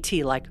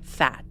F-A-T, like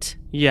fat.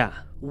 Yeah.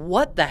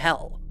 What the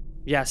hell?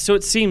 Yeah, so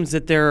it seems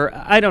that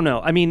I don't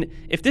know. I mean,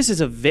 if this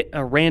is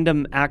a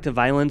random act of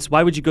violence,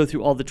 why would you go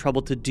through all the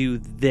trouble to do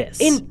this?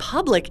 In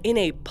public, in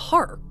a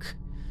park.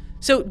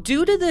 So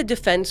due to the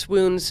defense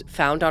wounds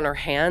found on her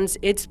hands,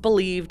 it's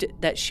believed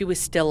that she was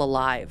still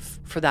alive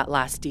for that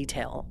last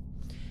detail.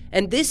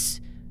 And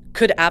this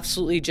could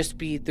absolutely just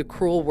be the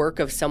cruel work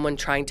of someone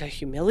trying to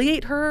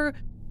humiliate her.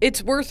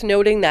 It's worth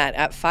noting that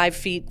at 5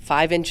 feet,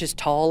 5 inches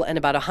tall and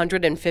about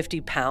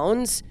 150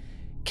 pounds,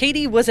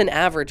 Katie was an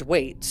average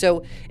weight,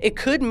 so it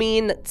could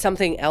mean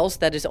something else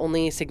that is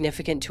only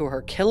significant to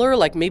her killer,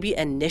 like maybe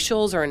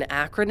initials or an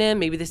acronym.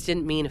 Maybe this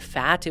didn't mean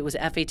fat, it was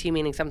FAT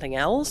meaning something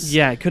else.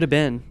 Yeah, it could have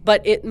been.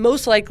 But it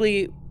most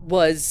likely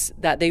was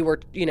that they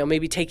were,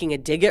 maybe taking a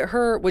dig at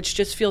her, which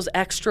just feels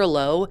extra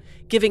low,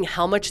 given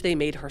how much they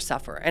made her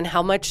suffer and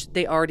how much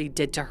they already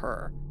did to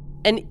her.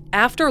 And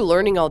after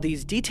learning all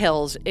these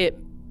details, it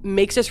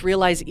makes us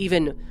realize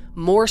even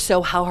more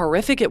so how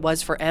horrific it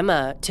was for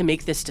Emma to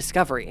make this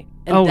discovery.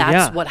 And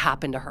that's what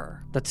happened to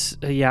her. That's,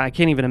 I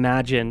can't even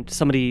imagine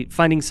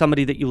finding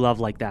somebody that you love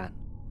like that.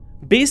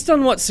 Based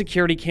on what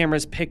security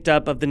cameras picked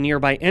up of the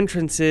nearby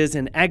entrances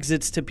and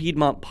exits to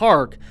Piedmont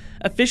Park,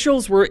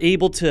 officials were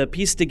able to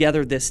piece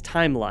together this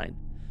timeline.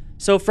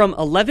 So from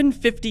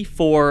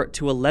 11:54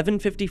 to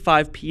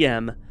 11:55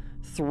 p.m.,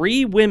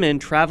 3 women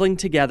traveling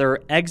together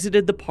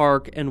exited the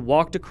park and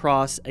walked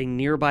across a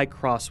nearby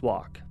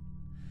crosswalk.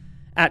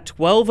 At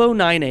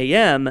 12:09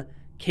 a.m.,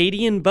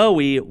 Katie and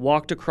Bowie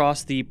walked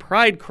across the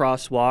Pride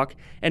crosswalk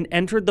and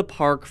entered the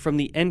park from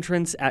the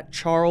entrance at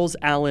Charles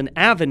Allen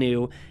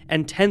Avenue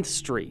and 10th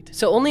Street.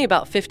 So only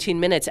about 15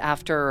 minutes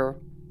after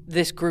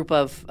this group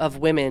of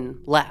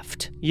women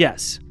left.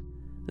 Yes.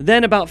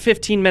 Then about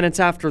 15 minutes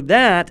after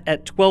that,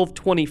 at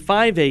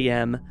 12:25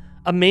 a.m.,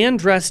 a man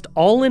dressed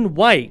all in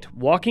white,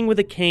 walking with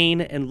a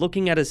cane and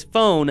looking at his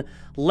phone,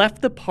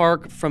 left the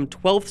park from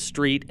 12th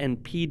Street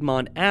and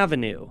Piedmont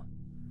Avenue.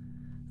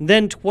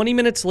 Then 20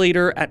 minutes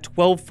later at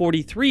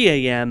 12:43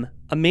 a.m.,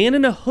 a man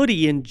in a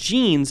hoodie and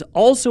jeans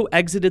also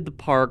exited the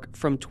park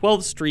from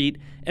 12th Street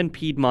and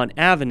Piedmont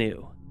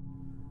Avenue.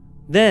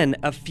 Then,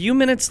 a few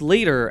minutes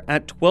later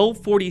at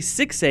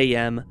 12:46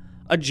 a.m.,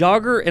 a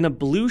jogger in a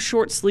blue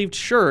short-sleeved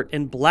shirt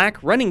and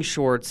black running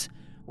shorts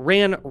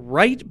ran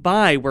right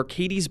by where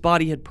Katie's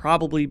body had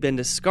probably been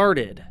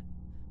discarded.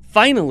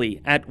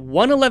 Finally, at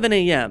 1:11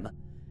 a.m.,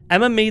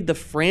 Emma made the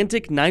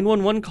frantic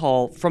 911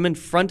 call from in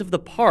front of the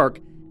park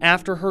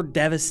after her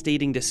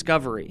devastating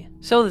discovery.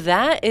 So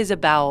that is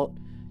about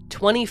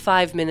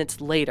 25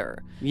 minutes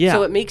later. Yeah.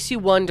 So it makes you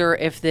wonder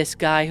if this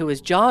guy who was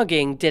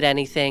jogging did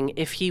anything,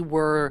 if he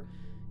were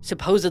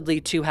supposedly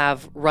to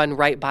have run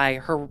right by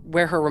her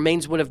where her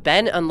remains would have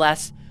been,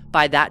 unless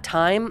by that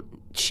time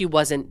she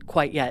wasn't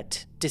quite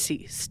yet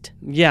deceased.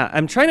 Yeah,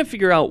 I'm trying to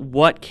figure out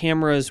what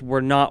cameras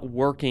were not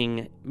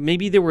working.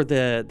 Maybe they were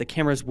the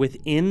cameras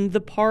within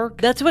the park?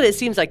 That's what it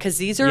seems like, because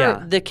these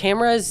are the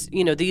cameras,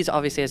 these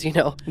obviously, as you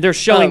know. They're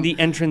showing the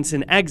entrance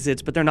and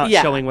exits, but they're not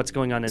showing what's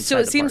going on inside the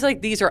park. So it seems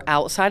like these are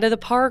outside of the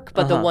park,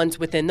 but the ones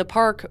within the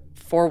park,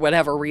 for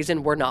whatever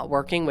reason, were not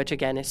working, which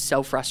again is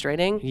so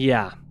frustrating.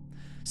 Yeah.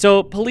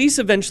 So police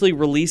eventually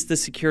released the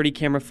security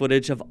camera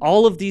footage of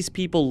all of these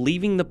people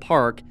leaving the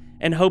park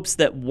in hopes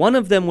that one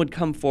of them would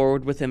come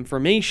forward with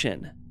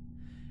information.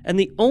 And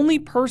the only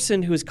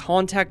person who has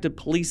contacted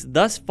police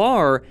thus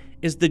far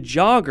is the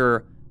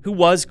jogger, who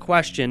was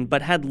questioned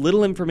but had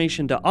little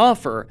information to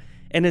offer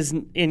and is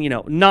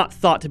not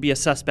thought to be a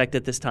suspect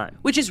at this time.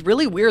 Which is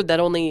really weird that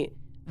only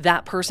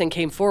that person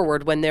came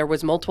forward when there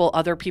was multiple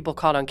other people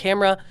caught on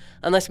camera,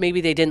 unless maybe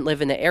they didn't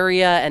live in the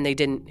area and they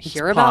didn't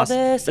hear about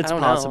this. It's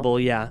possible,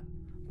 yeah.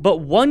 But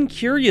one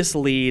curious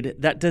lead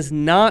that does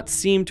not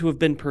seem to have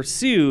been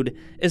pursued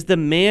is the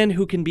man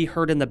who can be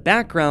heard in the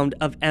background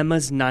of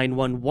Emma's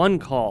 911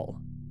 call.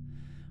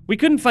 We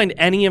couldn't find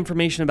any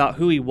information about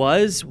who he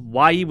was,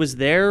 why he was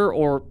there,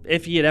 or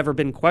if he had ever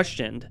been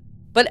questioned.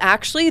 But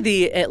actually,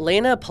 the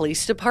Atlanta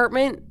Police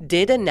Department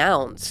did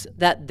announce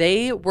that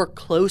they were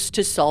close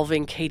to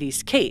solving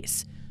Katie's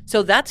case.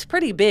 So that's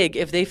pretty big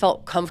if they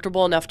felt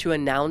comfortable enough to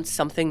announce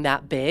something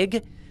that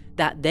big,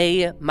 that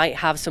they might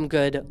have some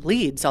good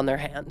leads on their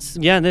hands.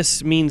 Yeah,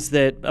 this means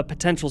that a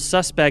potential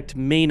suspect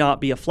may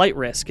not be a flight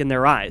risk in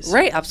their eyes.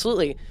 Right,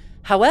 absolutely.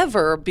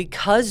 However,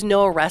 because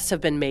no arrests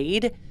have been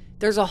made,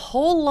 there's a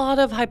whole lot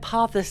of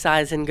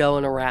hypothesizing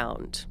going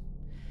around.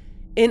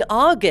 In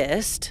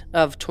August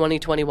of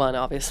 2021,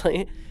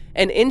 obviously,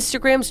 an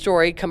Instagram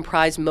story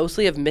comprised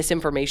mostly of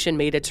misinformation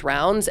made its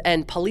rounds,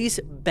 and police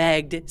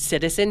begged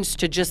citizens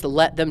to just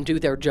let them do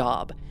their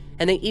job.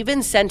 And they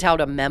even sent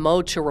out a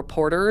memo to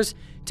reporters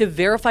to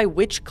verify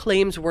which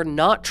claims were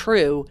not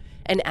true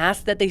and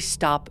asked that they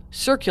stop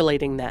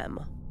circulating them.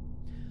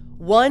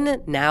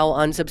 One now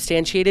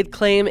unsubstantiated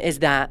claim is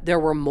that there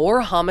were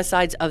more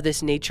homicides of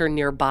this nature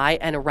nearby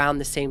and around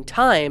the same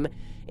time,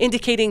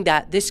 indicating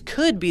that this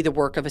could be the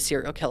work of a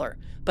serial killer.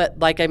 But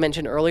like I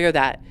mentioned earlier,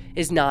 that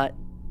is not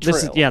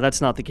true.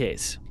 That's not the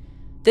case.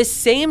 The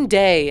same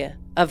day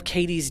of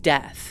Katie's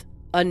death,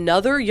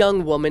 another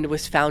young woman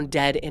was found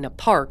dead in a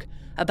park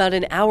about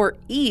an hour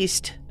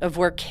east of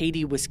where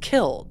Katie was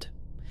killed.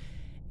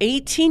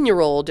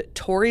 18-year-old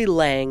Tori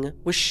Lang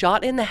was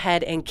shot in the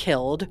head and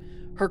killed.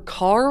 Her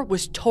car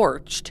was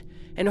torched,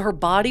 and her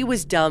body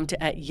was dumped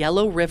at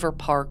Yellow River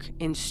Park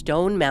in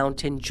Stone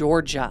Mountain,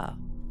 Georgia.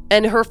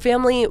 And her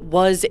family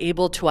was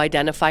able to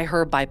identify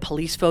her by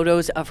police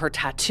photos of her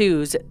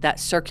tattoos that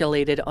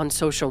circulated on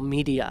social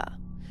media.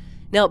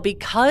 Now,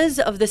 because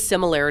of the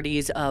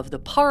similarities of the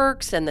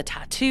parks and the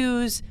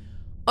tattoos,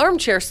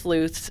 Armchair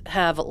sleuths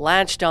have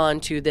latched on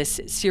to this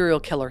serial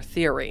killer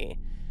theory.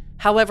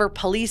 However,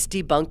 police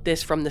debunked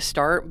this from the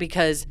start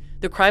because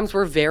the crimes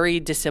were very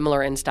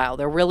dissimilar in style.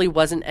 There really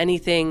wasn't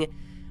anything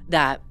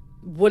that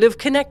would have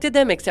connected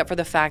them except for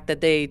the fact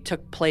that they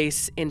took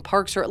place in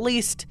parks, or at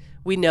least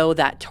we know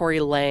that Tory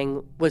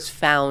Lange was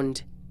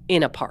found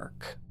in a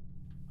park.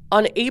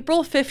 On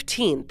April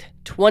 15th,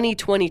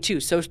 2022,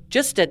 so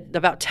just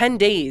about 10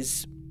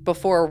 days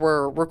before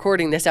we're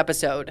recording this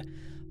episode,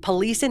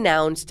 police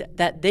announced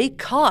that they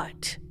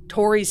caught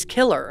Tory's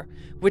killer,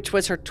 which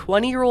was her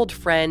 20-year-old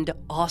friend,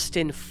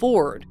 Austin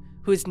Ford,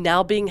 who is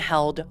now being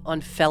held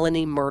on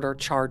felony murder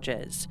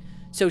charges.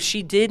 So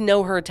she did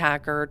know her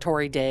attacker,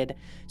 Tory did.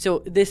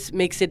 So this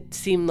makes it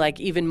seem like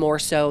even more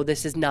so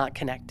this is not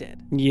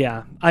connected.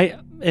 Yeah.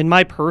 In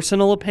my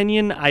personal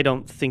opinion, I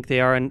don't think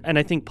they are, and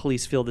I think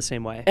police feel the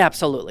same way.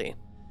 Absolutely.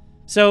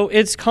 So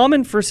it's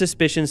common for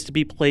suspicions to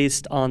be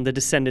placed on the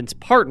descendant's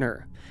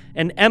partner,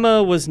 and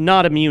Emma was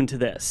not immune to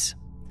this.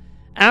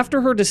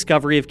 After her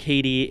discovery of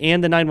Katie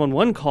and the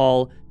 911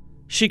 call,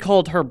 she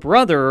called her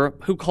brother,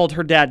 who called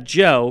her dad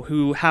Joe,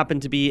 who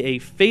happened to be a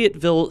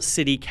Fayetteville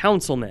city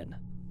councilman.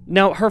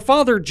 Now, her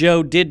father,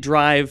 Joe, did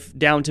drive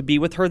down to be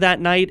with her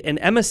that night, and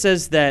Emma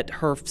says that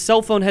her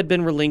cell phone had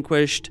been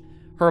relinquished,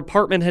 her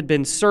apartment had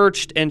been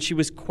searched, and she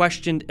was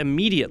questioned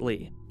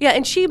immediately. Yeah,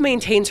 and she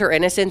maintains her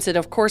innocence, and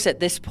of course at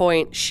this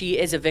point she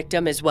is a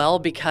victim as well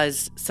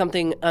because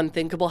something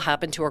unthinkable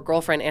happened to her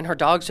girlfriend and her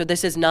dog, so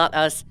this is not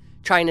us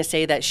trying to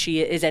say that she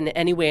is in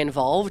any way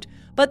involved,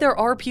 but there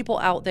are people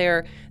out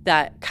there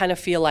that kind of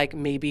feel like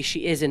maybe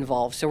she is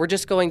involved, so we're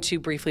just going to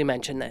briefly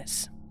mention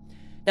this.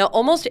 Now,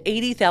 almost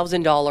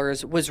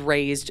 $80,000 was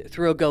raised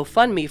through a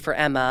GoFundMe for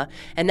Emma,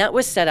 and that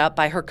was set up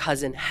by her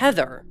cousin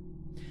Heather.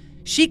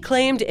 She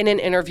claimed in an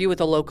interview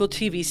with a local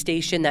TV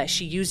station that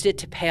she used it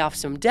to pay off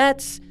some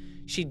debts,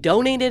 she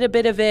donated a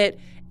bit of it,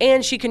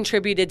 and she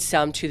contributed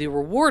some to the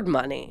reward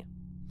money.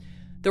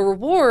 The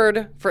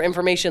reward for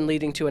information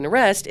leading to an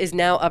arrest is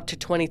now up to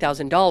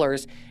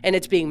 $20,000, and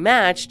it's being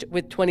matched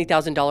with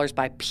 $20,000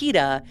 by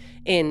PETA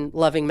in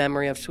loving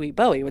memory of Sweet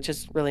Bowie, which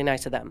is really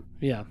nice of them.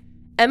 Yeah.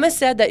 Emma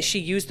said that she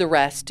used the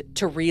rest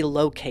to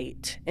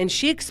relocate, and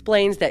she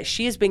explains that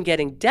she has been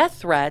getting death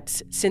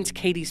threats since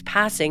Katie's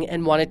passing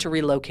and wanted to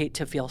relocate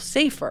to feel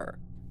safer.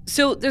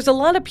 So there's a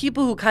lot of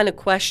people who kind of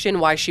question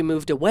why she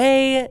moved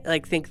away,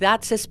 like think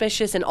that's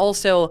suspicious, and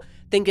also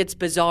think it's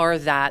bizarre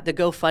that the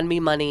GoFundMe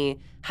money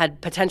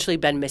had potentially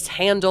been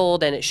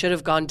mishandled and it should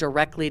have gone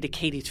directly to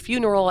Katie's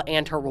funeral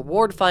and her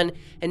reward fund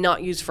and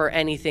not used for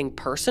anything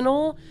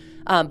personal.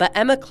 But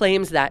Emma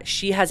claims that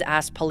she has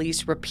asked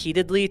police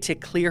repeatedly to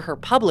clear her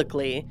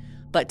publicly,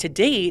 but to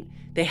date,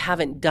 they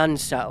haven't done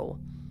so.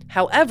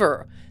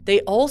 However,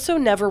 they also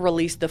never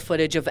released the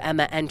footage of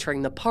Emma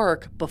entering the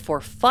park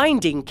before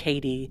finding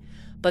Katie,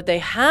 but they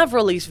have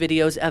released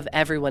videos of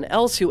everyone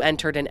else who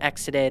entered and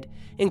exited,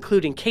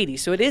 including Katie.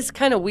 So it is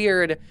kind of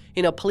weird.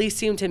 You know, police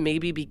seem to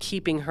maybe be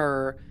keeping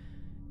her,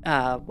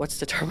 what's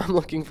the term I'm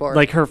looking for?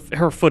 Like her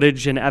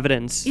footage and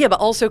evidence. Yeah, but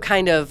also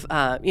kind of,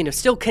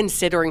 still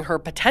considering her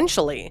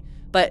potentially.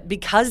 But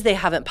because they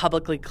haven't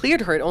publicly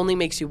cleared her, it only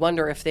makes you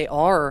wonder if they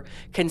are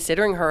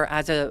considering her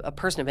as a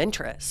person of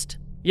interest.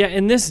 Yeah,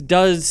 and this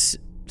does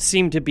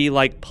seem to be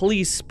like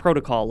police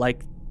protocol.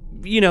 Like,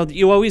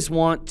 you always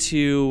want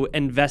to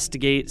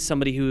investigate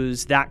somebody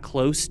who's that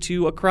close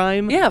to a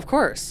crime. Yeah, of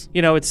course.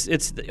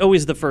 It's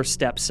always the first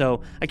step.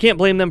 So I can't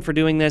blame them for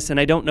doing this, and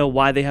I don't know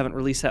why they haven't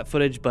released that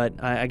footage,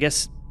 but I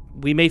guess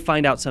we may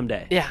find out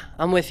someday. Yeah,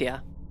 I'm with you.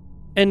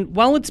 And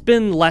while it's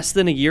been less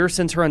than a year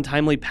since her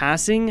untimely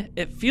passing,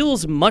 it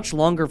feels much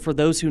longer for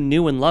those who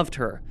knew and loved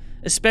her,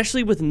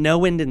 especially with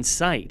no end in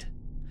sight.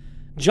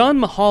 John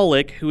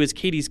Mahalik, who is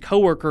Katie's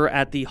coworker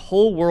at the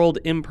Whole World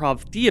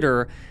Improv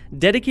Theater,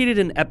 dedicated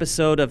an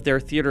episode of their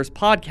theater's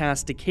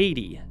podcast to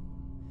Katie.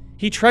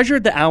 He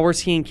treasured the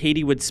hours he and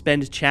Katie would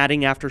spend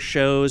chatting after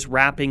shows,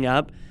 wrapping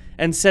up,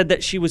 and said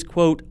that she was,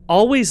 quote,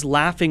 always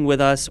laughing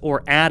with us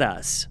or at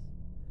us.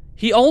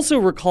 He also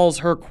recalls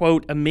her,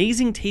 quote,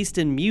 amazing taste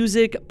in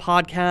music,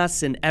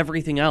 podcasts, and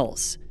everything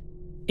else,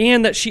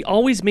 and that she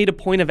always made a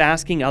point of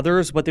asking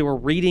others what they were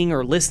reading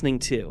or listening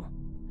to.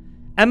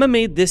 Emma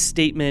made this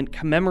statement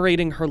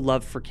commemorating her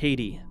love for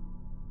Katie.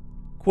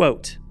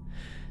 Quote,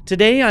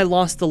 today I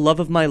lost the love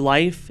of my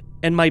life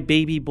and my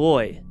baby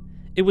boy.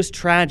 It was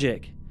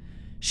tragic.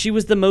 She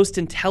was the most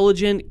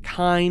intelligent,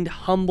 kind,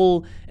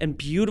 humble, and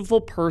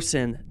beautiful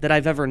person that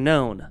I've ever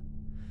known.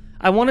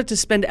 I wanted to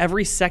spend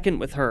every second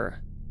with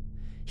her.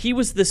 He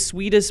was the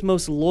sweetest,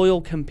 most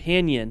loyal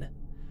companion.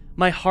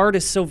 My heart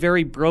is so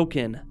very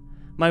broken.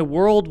 My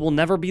world will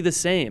never be the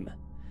same.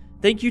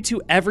 Thank you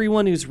to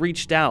everyone who's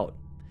reached out.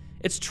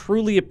 It's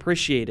truly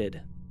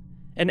appreciated.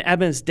 And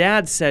Emma's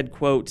dad said,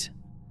 quote,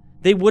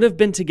 they would have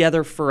been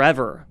together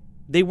forever.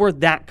 They were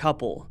that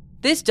couple.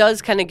 This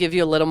does kind of give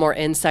you a little more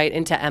insight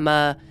into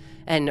Emma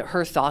and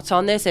her thoughts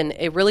on this. And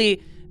it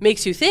really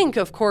makes you think,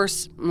 of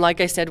course,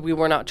 like I said, we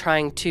were not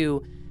trying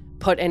to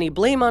put any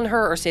blame on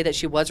her or say that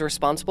she was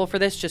responsible for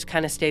this, just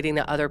kind of stating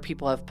that other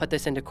people have put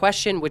this into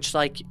question, which,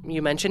 like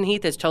you mentioned,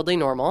 Heath, is totally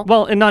normal.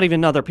 Well, and not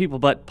even other people,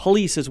 but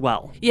police as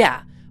well.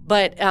 Yeah,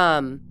 but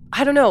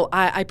I don't know.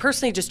 I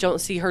personally just don't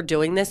see her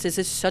doing this. This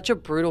is such a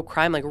brutal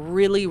crime, like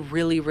really,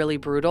 really, really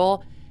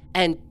brutal.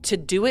 And to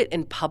do it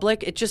in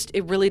public, it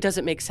really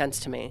doesn't make sense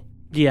to me.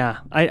 Yeah,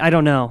 I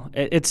don't know.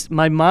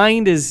 My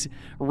mind is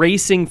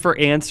racing for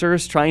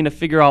answers, trying to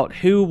figure out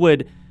who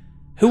would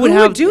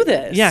do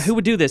this. Yeah, who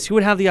would do this? Who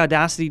would have the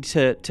audacity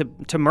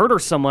to murder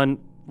someone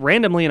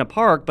randomly in a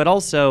park, but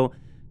also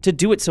to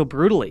do it so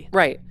brutally?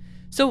 Right.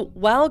 So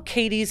while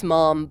Katie's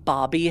mom,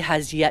 Bobby,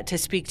 has yet to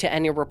speak to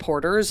any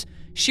reporters,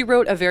 she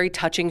wrote a very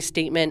touching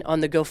statement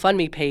on the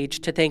GoFundMe page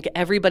to thank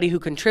everybody who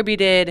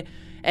contributed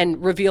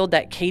and revealed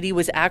that Katie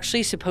was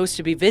actually supposed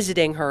to be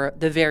visiting her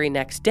the very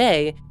next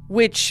day,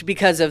 which,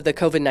 because of the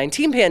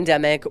COVID-19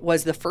 pandemic,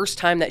 was the first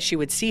time that she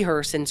would see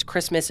her since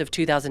Christmas of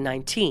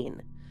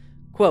 2019.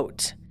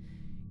 Quote,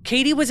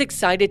 Katie was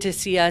excited to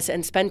see us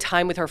and spend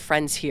time with her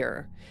friends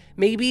here.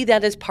 Maybe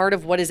that is part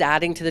of what is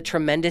adding to the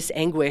tremendous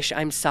anguish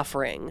I'm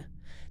suffering.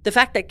 The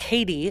fact that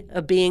Katie,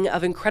 a being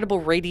of incredible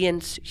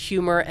radiance,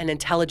 humor, and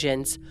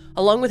intelligence,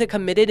 along with a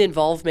committed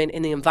involvement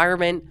in the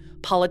environment,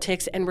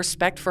 politics, and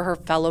respect for her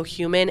fellow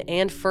human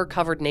and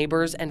fur-covered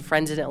neighbors and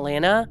friends in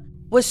Atlanta,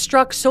 was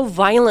struck so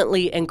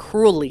violently and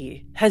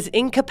cruelly, has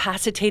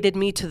incapacitated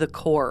me to the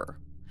core.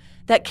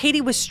 That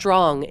Katie was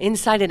strong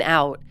inside and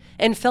out,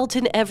 and felt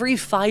in every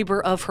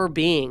fiber of her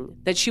being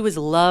that she was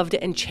loved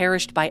and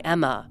cherished by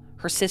Emma,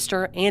 her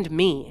sister, and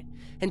me,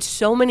 and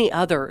so many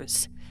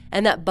others,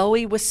 and that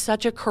Bowie was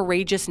such a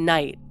courageous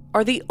knight,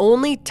 are the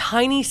only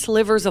tiny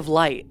slivers of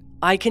light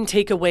I can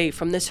take away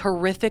from this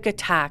horrific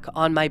attack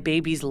on my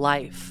baby's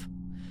life.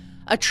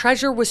 A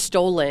treasure was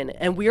stolen,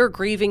 and we are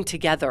grieving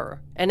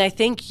together, and I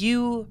thank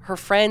you, her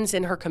friends,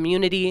 and her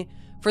community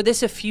for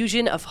this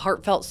effusion of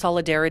heartfelt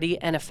solidarity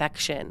and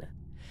affection.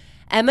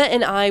 Emma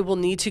and I will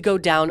need to go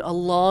down a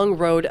long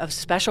road of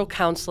special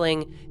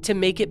counseling to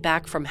make it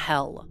back from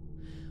hell.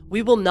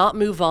 We will not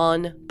move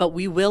on, but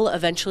we will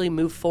eventually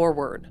move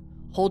forward,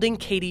 holding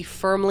Katie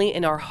firmly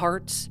in our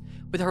hearts,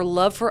 with her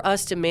love for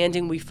us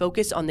demanding we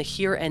focus on the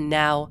here and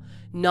now,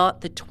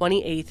 not the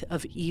 28th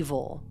of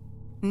evil.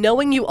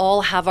 Knowing you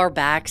all have our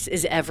backs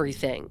is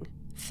everything.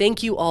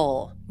 Thank you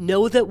all.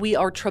 Know that we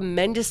are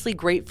tremendously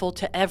grateful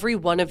to every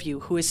one of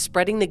you who is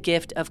spreading the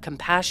gift of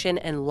compassion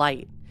and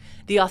light,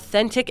 the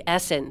authentic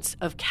essence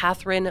of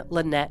Catherine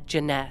Lynette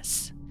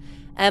Jeunesse,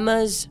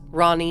 Emma's,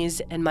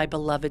 Ronnie's, and my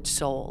beloved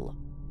soul.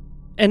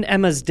 And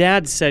Emma's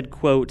dad said,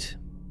 quote,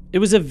 "It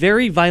was a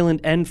very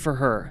violent end for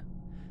her.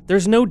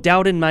 There's no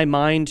doubt in my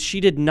mind she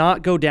did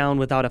not go down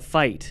without a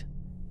fight.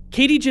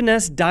 Katie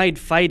Jeunesse died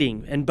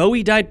fighting, and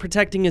Bowie died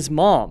protecting his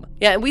mom."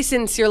 Yeah, and we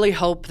sincerely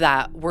hope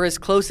that we're as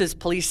close as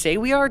police say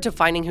we are to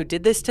finding who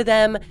did this to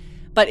them.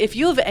 But if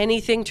you have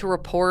anything to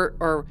report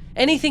or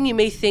anything you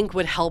may think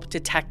would help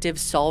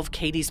detectives solve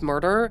Katie's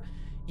murder,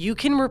 you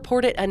can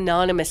report it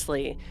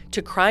anonymously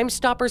to Crime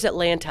Stoppers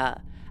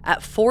Atlanta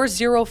at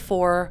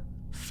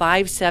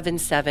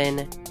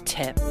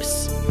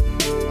 404-577-TIPS.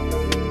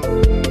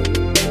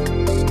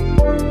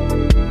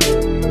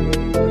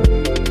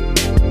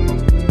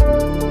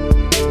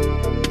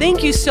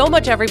 Thank you so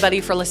much,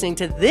 everybody, for listening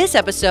to this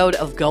episode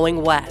of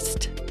Going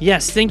West.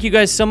 Yes, thank you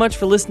guys so much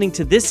for listening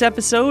to this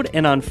episode,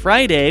 and on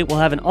Friday, we'll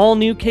have an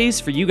all-new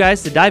case for you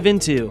guys to dive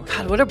into.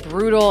 God, what a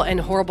brutal and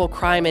horrible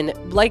crime,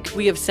 and like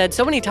we have said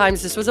so many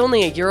times, this was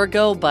only a year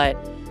ago, but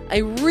I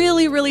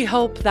really, really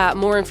hope that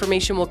more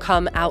information will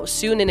come out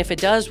soon, and if it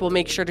does, we'll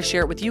make sure to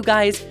share it with you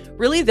guys.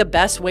 Really, the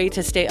best way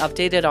to stay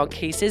updated on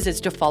cases is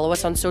to follow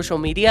us on social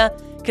media,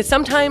 because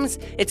sometimes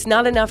it's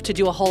not enough to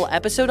do a whole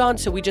episode on,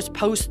 so we just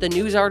post the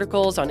news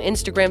articles on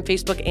Instagram,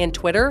 Facebook, and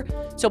Twitter.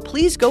 So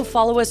please go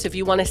follow us if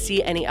you want to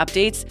see any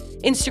updates.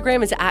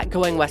 Instagram is at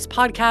Going West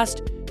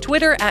Podcast,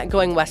 Twitter at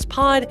Going West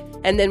Pod,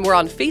 and then we're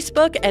on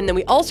Facebook, and then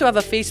we also have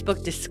a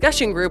Facebook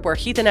discussion group where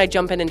Heath and I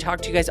jump in and talk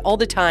to you guys all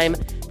the time.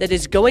 That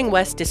is Going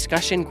West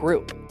Discussion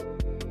Group.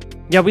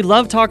 Yeah, we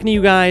love talking to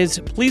you guys.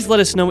 Please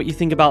let us know what you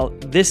think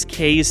about this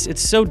case.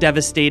 It's so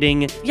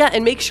devastating. Yeah,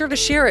 and make sure to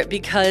share it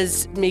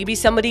because maybe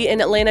somebody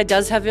in Atlanta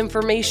does have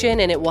information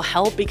and it will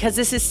help because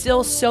this is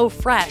still so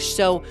fresh.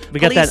 So we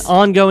got that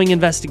ongoing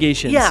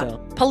investigation. Yeah, so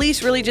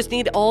police really just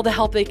need all the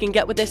help they can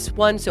get with this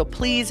one. So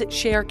please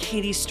share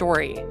Katie's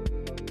story.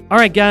 All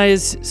right,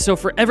 guys. So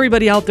for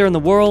everybody out there in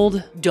the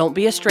world, don't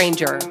be a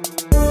stranger.